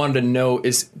 One thing I wanted to know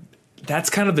is that's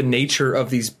kind of the nature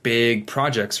of these big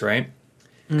projects, right?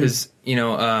 Because, you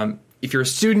know, if you're a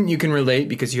student, you can relate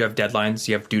because you have deadlines,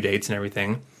 you have due dates and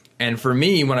everything. And for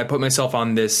me, when I put myself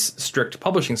on this strict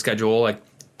publishing schedule, like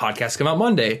podcasts come out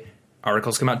Monday,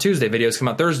 articles come out Tuesday, videos come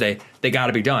out Thursday, they got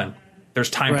to be done. There's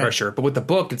time pressure. But with the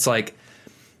book, it's like,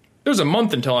 there's a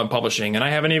month until I'm publishing, and I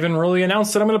haven't even really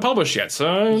announced that I'm going to publish yet.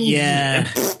 So, yeah,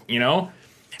 you know?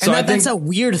 And so that's a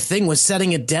weird thing with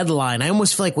setting a deadline. I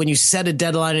almost feel like when you set a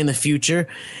deadline in the future,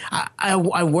 I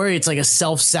worry it's like a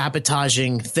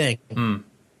self-sabotaging thing,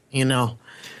 you know?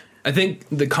 I think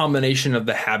the combination of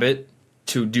the habit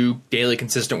to do daily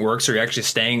consistent work, so you're actually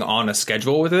staying on a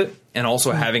schedule with it, and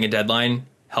also having a deadline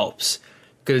helps.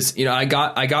 Because, you know, I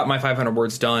got my 500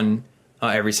 words done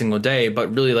every single day,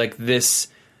 but really like this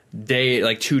day,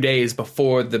 like 2 days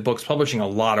before the book's publishing, a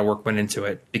lot of work went into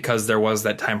it because there was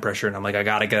that time pressure, and I'm like, I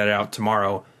got to get it out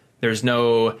tomorrow. Because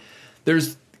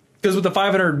with the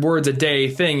 500 words a day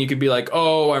thing, you could be like,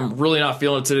 oh, I'm really not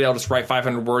feeling it today, I'll just write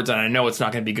 500 words and I know it's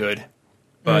not going to be good.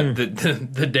 But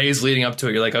the days leading up to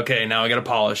it, you're like, okay, now I got to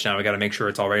polish, now I got to make sure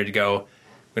it's all ready to go.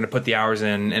 I'm going to put the hours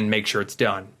in and make sure it's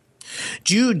done.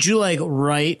 Do you like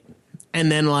write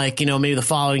and then like, you know, maybe the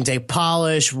following day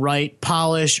polish,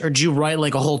 or do you write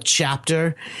like a whole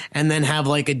chapter and then have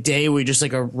like a day where you're just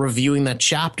like reviewing that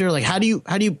chapter? Like how do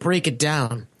you break it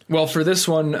down? Well, for this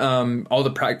one, all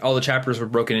the chapters were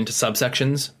broken into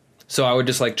subsections. So I would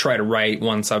just like try to write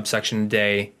one subsection a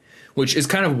day, which is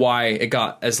kind of why it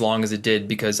got as long as it did,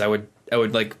 because I would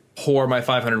like pour my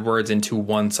 500 words into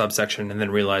one subsection and then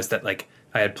realize that like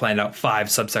I had planned out 5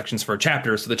 subsections for a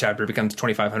chapter, so the chapter becomes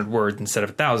 2,500 words instead of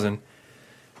 1,000.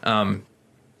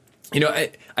 You know,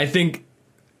 I think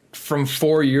from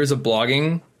 4 years of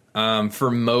blogging,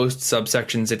 for most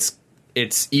subsections,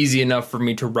 it's easy enough for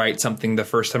me to write something the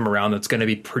first time around that's going to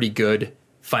be pretty good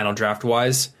final draft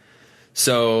wise.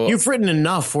 So you've written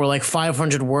enough where like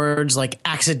 500 words like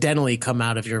accidentally come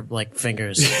out of your like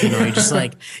fingers. You know, you just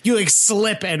like you like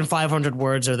slip and 500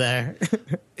 words are there.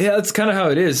 Yeah, that's kind of how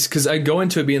it is, because I go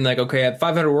into it being like, okay, at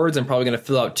 500 words, I'm probably going to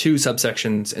fill out 2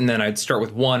 subsections, and then I'd start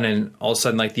with one, and all of a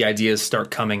sudden, like the ideas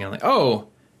start coming, and I'm like, oh,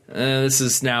 this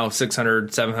is now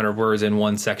 600, 700 words in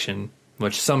one section,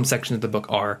 which some sections of the book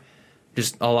are.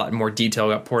 Just a lot more detail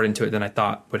got poured into it than I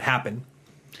thought would happen.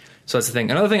 So that's the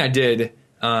thing. Another thing I did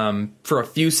for a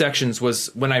few sections was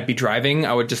when I'd be driving,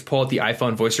 I would just pull out the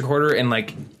iPhone voice recorder and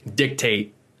like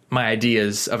dictate my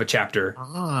ideas of a chapter.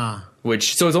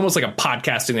 So it's almost like I'm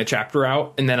podcasting the chapter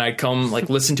out, and then I'd come like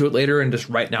listen to it later and just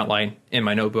write an outline in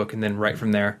my notebook and then write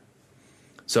from there.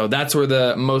 So that's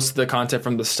where most of the content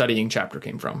from the studying chapter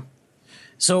came from.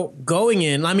 So going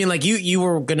in, I mean, like you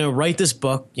were going to write this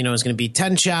book, you know, it's going to be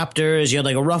 10 chapters. You had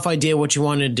like a rough idea what you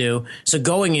wanted to do. So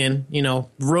going in, you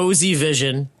know, rosy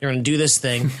vision, you're going to do this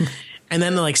thing and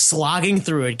then like slogging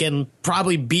through it, getting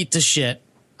probably beat to shit.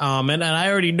 And I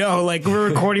already know, like we're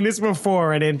recording this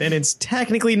before and it's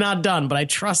technically not done, but I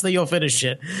trust that you'll finish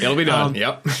it. It'll be done.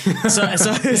 Yep.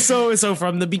 So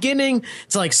from the beginning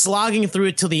to like slogging through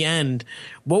it till the end,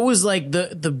 what was like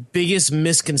the biggest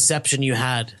misconception you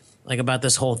had? Like about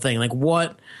this whole thing, like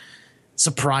what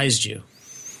surprised you?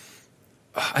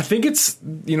 I think it's,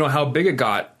 you know, how big it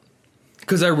got,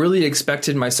 because I really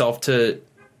expected myself to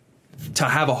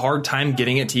have a hard time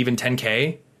getting it to even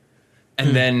 10K.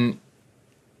 And then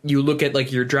you look at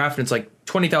like your draft and it's like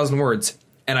 20,000 words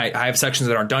and I have sections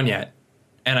that aren't done yet.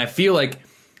 And I feel like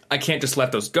I can't just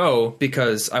let those go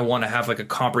because I want to have like a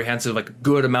comprehensive, like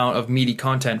good amount of meaty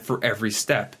content for every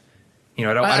step. You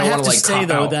know, I don't want to like say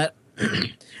though that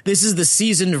this is the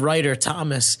seasoned writer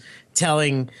Thomas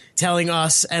telling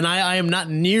us, and I am not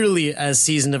nearly as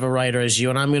seasoned of a writer as you,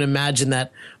 and I'm going to imagine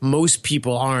that most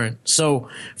people aren't. So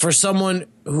for someone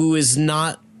who is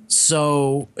not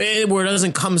so, where it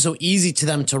doesn't come so easy to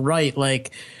them to write,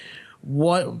 like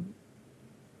what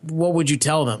would you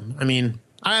tell them? I mean,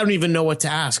 I don't even know what to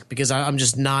ask because I'm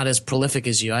just not as prolific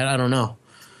as you. I don't know.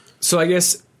 So I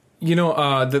guess, you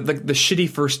know, the shitty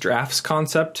first drafts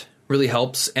concept really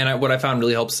helps. And what I found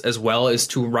really helps as well is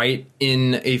to write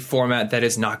in a format that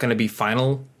is not going to be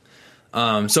final.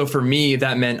 So for me,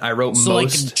 that meant I wrote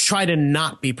like try to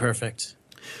not be perfect.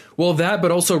 Well, that,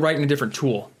 but also write in a different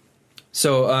tool.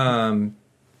 So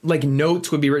like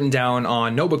notes would be written down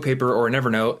on notebook paper or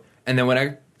Evernote. And then when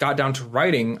I got down to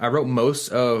writing, I wrote most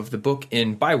of the book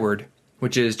in Byword,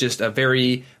 which is just a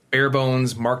very bare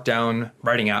bones markdown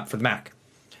writing app for the Mac.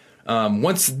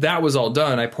 Once that was all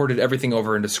done, I ported everything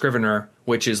over into Scrivener,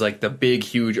 which is like the big,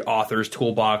 huge author's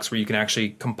toolbox where you can actually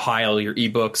compile your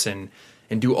ebooks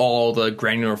and do all the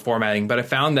granular formatting. But I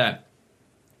found that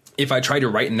if I tried to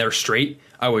write in there straight,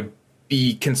 I would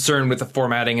be concerned with the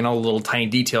formatting and all the little tiny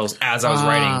details as I was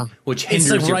writing, which hinders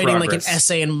your progress. It's like writing like an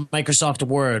essay in Microsoft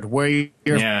Word where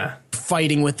you're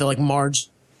fighting with the like margins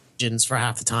for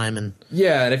half the time. And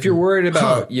if you're worried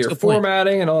about your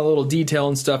formatting and all the little detail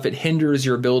and stuff, it hinders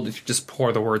your ability to just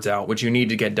pour the words out, which you need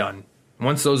to get done.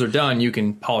 Once those are done, you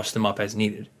can polish them up as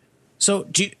needed. So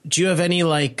do you have any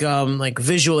like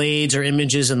visual aids or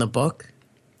images in the book?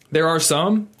 There are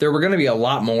some. There were going to be a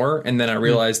lot more, and then I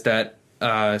realized that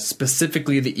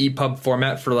specifically the EPUB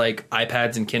format for like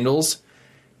iPads and Kindles,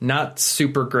 not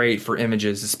super great for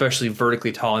images, especially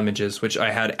vertically tall images, which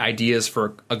I had ideas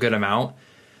for a good amount.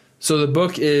 So the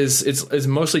book is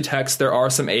mostly text. There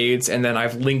are some aids, and then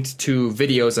I've linked to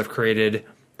videos I've created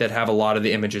that have a lot of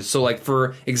the images. So like,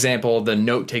 for example, the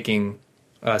note-taking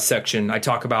section, I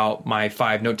talk about my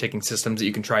 5 note-taking systems that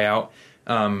you can try out.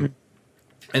 And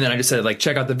then I just said, like,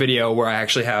 check out the video where I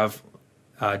actually have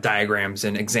diagrams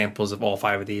and examples of all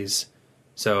 5 of these.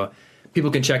 So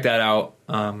people can check that out.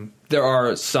 There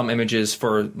are some images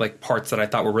for like parts that I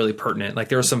thought were really pertinent. Like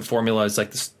there are some formulas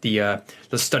like the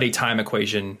study time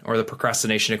equation or the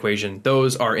procrastination equation.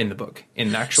 Those are in the book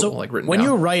in actual like written down. When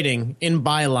you're writing in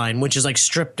Byline, which is like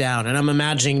stripped down, and I'm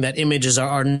imagining that images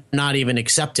are not even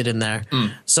accepted in there.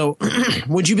 So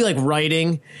would you be like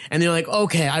writing and you're like,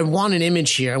 okay, I want an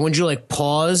image here. And would you like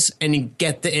pause and you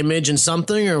get the image and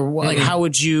something, or like how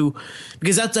would you?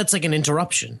 Because that's like an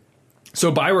interruption. So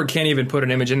Byword can't even put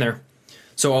an image in there.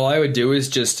 So all I would do is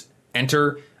just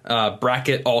enter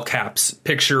bracket all caps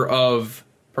picture of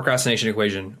procrastination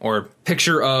equation or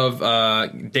picture of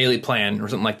daily plan or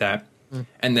something like that.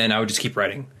 And then I would just keep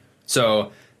writing.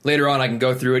 So later on I can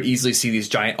go through it, easily see these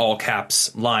giant all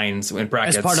caps lines in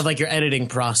brackets. As part of like your editing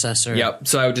process. Yep.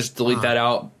 So I would just delete that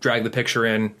out, drag the picture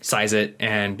in, size it,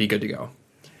 and be good to go.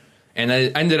 And I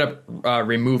ended up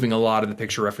removing a lot of the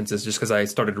picture references just because I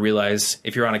started to realize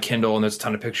if you're on a Kindle and there's a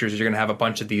ton of pictures, you're going to have a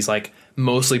bunch of these like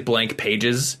mostly blank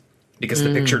pages because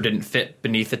the picture didn't fit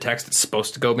beneath the text it's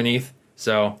supposed to go beneath.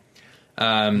 So,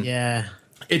 I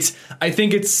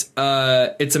think it's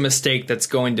a mistake that's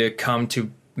going to come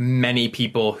to many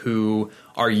people who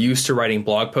are used to writing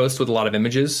blog posts with a lot of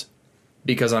images,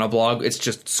 because on a blog it's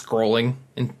just scrolling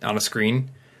on a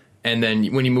screen. And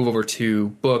then when you move over to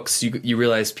books, you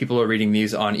realize people are reading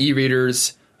these on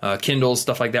e-readers, Kindles,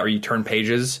 stuff like that, where you turn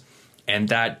pages, and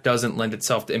that doesn't lend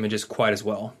itself to images quite as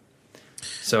well.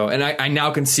 So, and I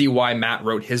now can see why Matt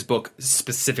wrote his book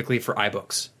specifically for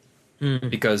iBooks,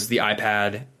 because the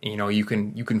iPad, you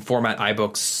can format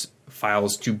iBooks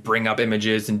files to bring up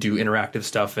images and do interactive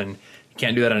stuff, and you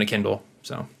can't do that on a Kindle.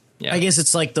 So. Yeah. I guess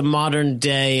it's like the modern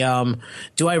day.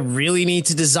 Do I really need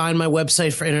to design my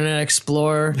website for Internet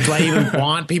Explorer? Do I even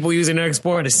want people using Internet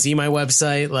Explorer to see my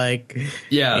website? Like,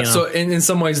 So in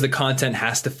some ways, the content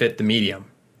has to fit the medium.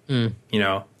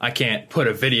 I can't put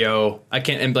a video. I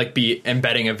can't like be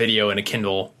embedding a video in a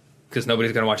Kindle because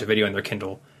nobody's going to watch a video in their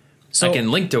Kindle. So I can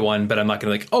link to one, but I'm not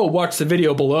going to watch the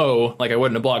video below like I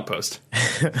would in a blog post.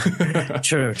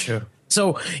 True.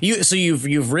 So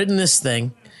you've written this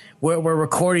thing. We're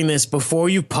recording this before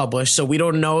you publish, so we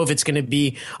don't know if it's going to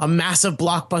be a massive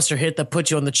blockbuster hit that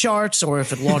puts you on the charts or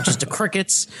if it launches to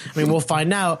crickets. I mean, we'll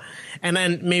find out. And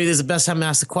then maybe this is the best time to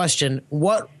ask the question,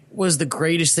 what was the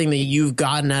greatest thing that you've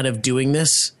gotten out of doing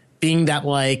this, being that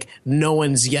like no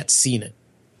one's yet seen it?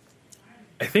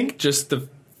 I think just the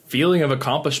feeling of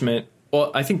accomplishment.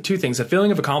 Well, I think 2 things. A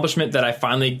feeling of accomplishment that I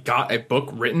finally got a book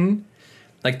written,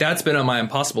 Like that's been on my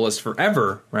impossible list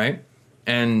forever, right?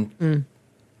 And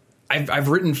I've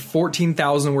written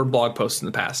 14,000 word blog posts in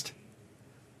the past,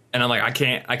 and I'm like,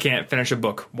 I can't finish a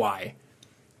book. Why?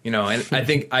 And I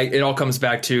think it all comes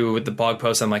back to with the blog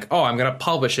post. I'm like, oh, I'm gonna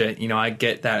publish it. I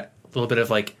get that little bit of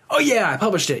like, oh yeah, I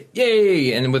published it,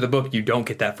 yay! And with a book, you don't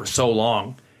get that for so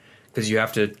long because you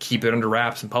have to keep it under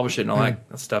wraps and publish it and all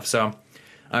that stuff. So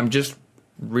I'm just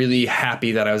really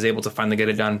happy that I was able to finally get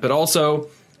it done, but also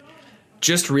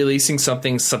just releasing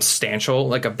something substantial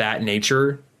like of that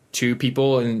nature to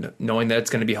people and knowing that it's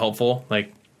going to be helpful.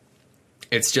 Like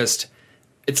it's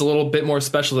a little bit more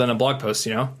special than a blog post,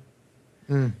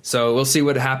 So we'll see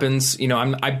what happens.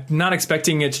 I'm not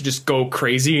expecting it to just go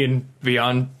crazy and be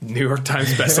on New York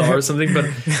Times bestseller or something, but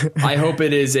I hope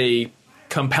it is a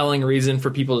compelling reason for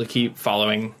people to keep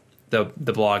following the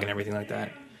blog and everything like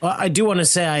that. Well, I do want to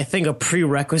say, I think a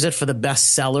prerequisite for the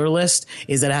bestseller list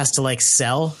is that it has to like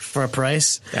sell for a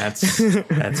price.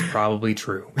 That's probably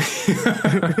true.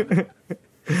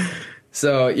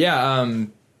 So yeah,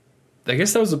 I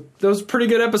guess that was a pretty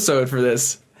good episode for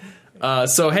this.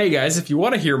 So hey guys, if you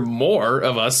want to hear more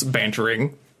of us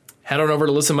bantering, head on over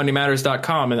to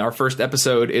listenmoneymatters.com, and our first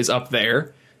episode is up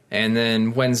there. And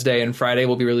then Wednesday and Friday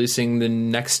we'll be releasing the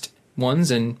next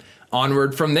ones, and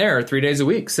onward from there 3 days a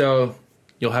week. So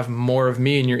you'll have more of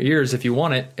me in your ears if you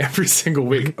want it every single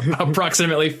week,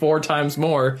 approximately 4 times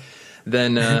more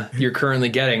than you're currently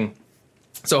getting.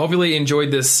 So hopefully you enjoyed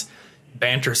this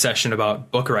banter session about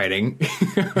book writing.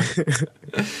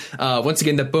 Once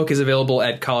again, the book is available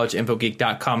at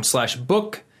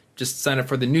collegeinfogeek.com/book. Just sign up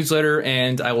for the newsletter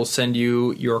and I will send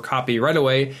you your copy right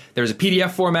away. There's a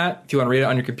PDF format if you want to read it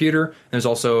on your computer. There's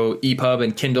also EPUB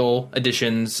and Kindle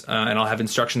editions, and I'll have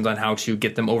instructions on how to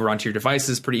get them over onto your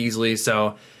devices pretty easily.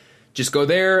 So just go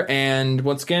there. And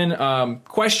once again,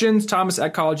 questions, Thomas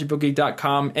at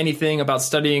collegeinfogeek.com. Anything about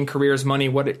studying, careers, money,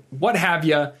 what have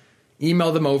you,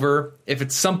 email them over. If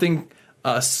it's something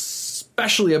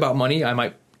especially about money, I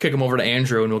might kick them over to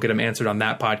Andrew and we'll get them answered on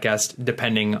that podcast,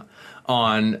 depending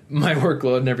on my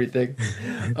workload and everything.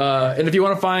 And if you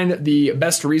want to find the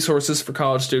best resources for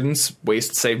college students, ways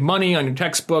to save money on your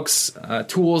textbooks,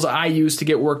 tools I use to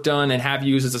get work done and have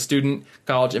used as a student,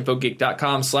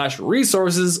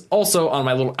 collegeinfogeek.com/resources. Also on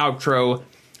my little outro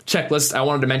checklist, I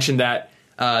wanted to mention that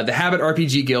the Habit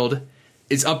RPG Guild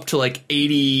is up to like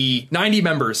 90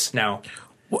 members now.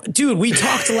 Dude, we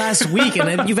talked last week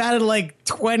and you've added like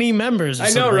 20 members or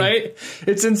something. I know, right?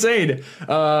 It's insane.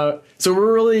 So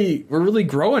we're really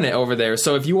growing it over there.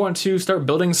 So if you want to start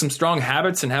building some strong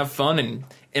habits and have fun and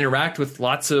interact with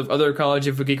lots of other College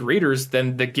Info Geek readers,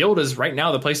 then the guild is right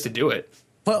now the place to do it.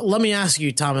 But let me ask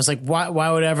you, Thomas, like why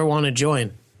would I ever want to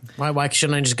join? Why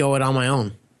shouldn't I just go it on my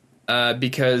own?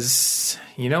 Because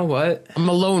you know what? I'm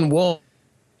a lone wolf.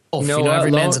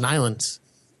 Every man's an island.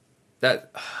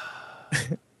 That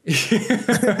you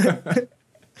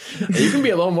can be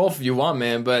a lone wolf if you want,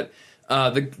 man, but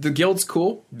the guild's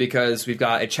cool because we've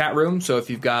got a chat room. So if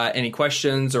you've got any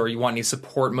questions or you want any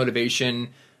support, motivation,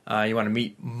 you want to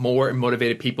meet more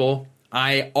motivated people,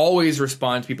 I always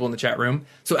respond to people in the chat room.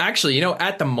 So actually,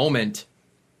 at the moment,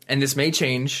 and this may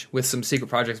change with some secret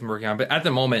projects I'm working on, but at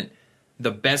the moment,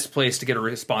 the best place to get a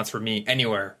response from me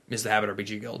anywhere is the Habit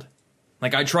RPG Guild.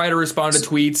 Like I try to respond to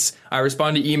tweets, I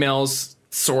respond to emails,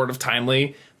 sort of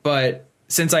timely, but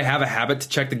since I have a habit to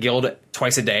check the guild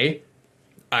twice a day,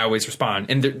 I always respond.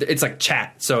 And it's like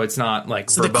chat, so it's not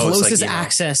like so verbose. The closest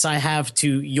access I have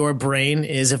to your brain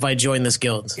is if I join this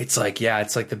guild. It's like,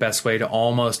 it's like the best way to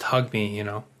almost hug me,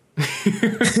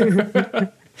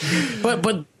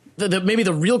 But maybe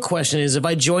the real question is, if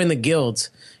I join the guild,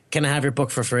 can I have your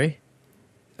book for free?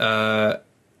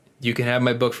 You can have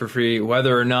my book for free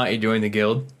whether or not you join the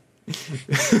guild. But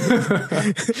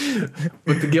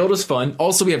the guild is fun.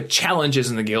 Also, we have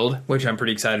challenges in the guild, which I'm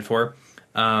pretty excited for.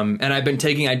 And I've been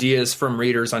taking ideas from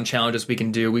readers on challenges we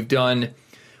can do. We've done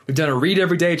a read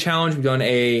every day challenge. We've done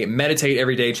a meditate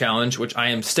every day challenge, which I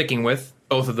am sticking with,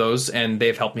 both of those, and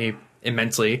they've helped me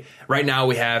immensely. Right now,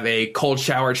 we have a cold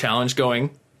shower challenge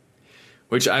going,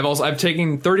 which I've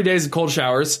taken 30 days of cold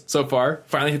showers so far.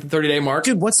 Finally hit the 30-day mark.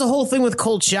 Dude, what's the whole thing with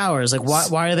cold showers? Like,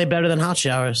 why are they better than hot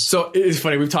showers? So it's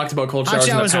funny. We've talked about cold showers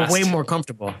in the past. Hot showers are way more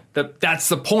comfortable. That's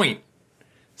the point.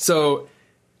 So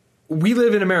we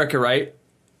live in America, right?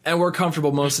 And we're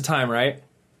comfortable most of the time, right?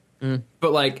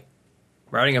 But like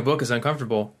writing a book is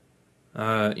uncomfortable.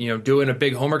 Doing a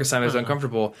big homework assignment is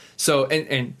uncomfortable. So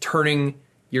and turning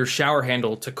your shower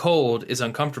handle to cold is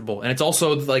uncomfortable. And it's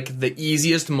also like the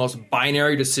easiest, most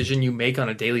binary decision you make on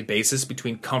a daily basis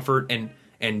between comfort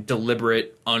and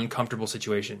deliberate, uncomfortable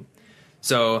situation.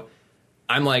 So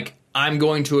I'm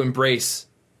going to embrace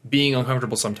being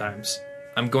uncomfortable sometimes.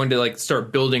 I'm going to like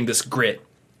start building this grit.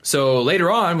 So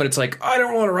later on, when it's like, I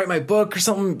don't want to write my book or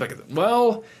something, like,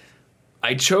 well,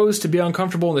 I chose to be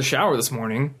uncomfortable in the shower this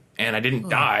morning, and I didn't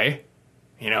die.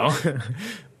 You know, I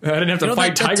didn't have to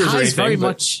fight tigers or anything.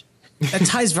 That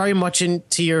ties very much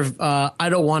into your I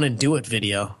don't want to do it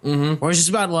video. Or it's just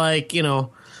about like, you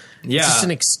know, it's just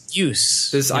an excuse.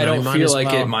 This I don't feel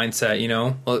like it mindset, you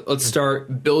know. Let's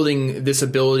start building this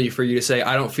ability for you to say,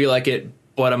 I don't feel like it,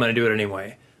 but I'm going to do it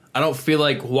anyway. I don't feel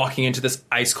like walking into this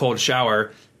ice cold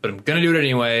shower, but I'm going to do it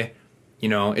anyway. You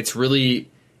know, it's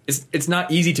really, it's not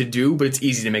easy to do, but it's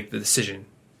easy to make the decision.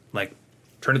 Like,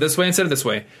 turn it this way instead of this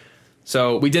way.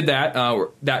 So we did that.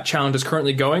 That challenge is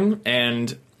currently going,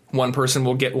 and one person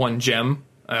will get one gem.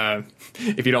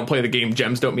 If you don't play the game,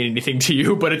 gems don't mean anything to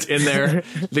you, but it's in there.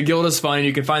 The guild is fun.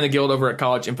 You can find the guild over at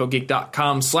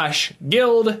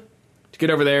collegeinfogeek.com/guild to get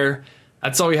over there.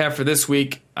 That's all we have for this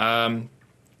week. I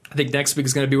think next week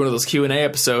is going to be one of those Q&A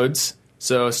episodes.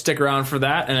 So stick around for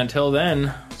that. And until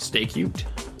then, stay cute.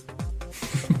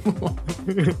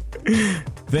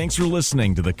 Thanks for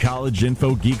listening to the College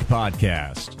Info Geek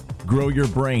Podcast. Grow your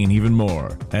brain even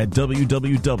more at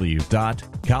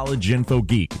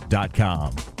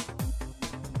www.collegeinfogeek.com.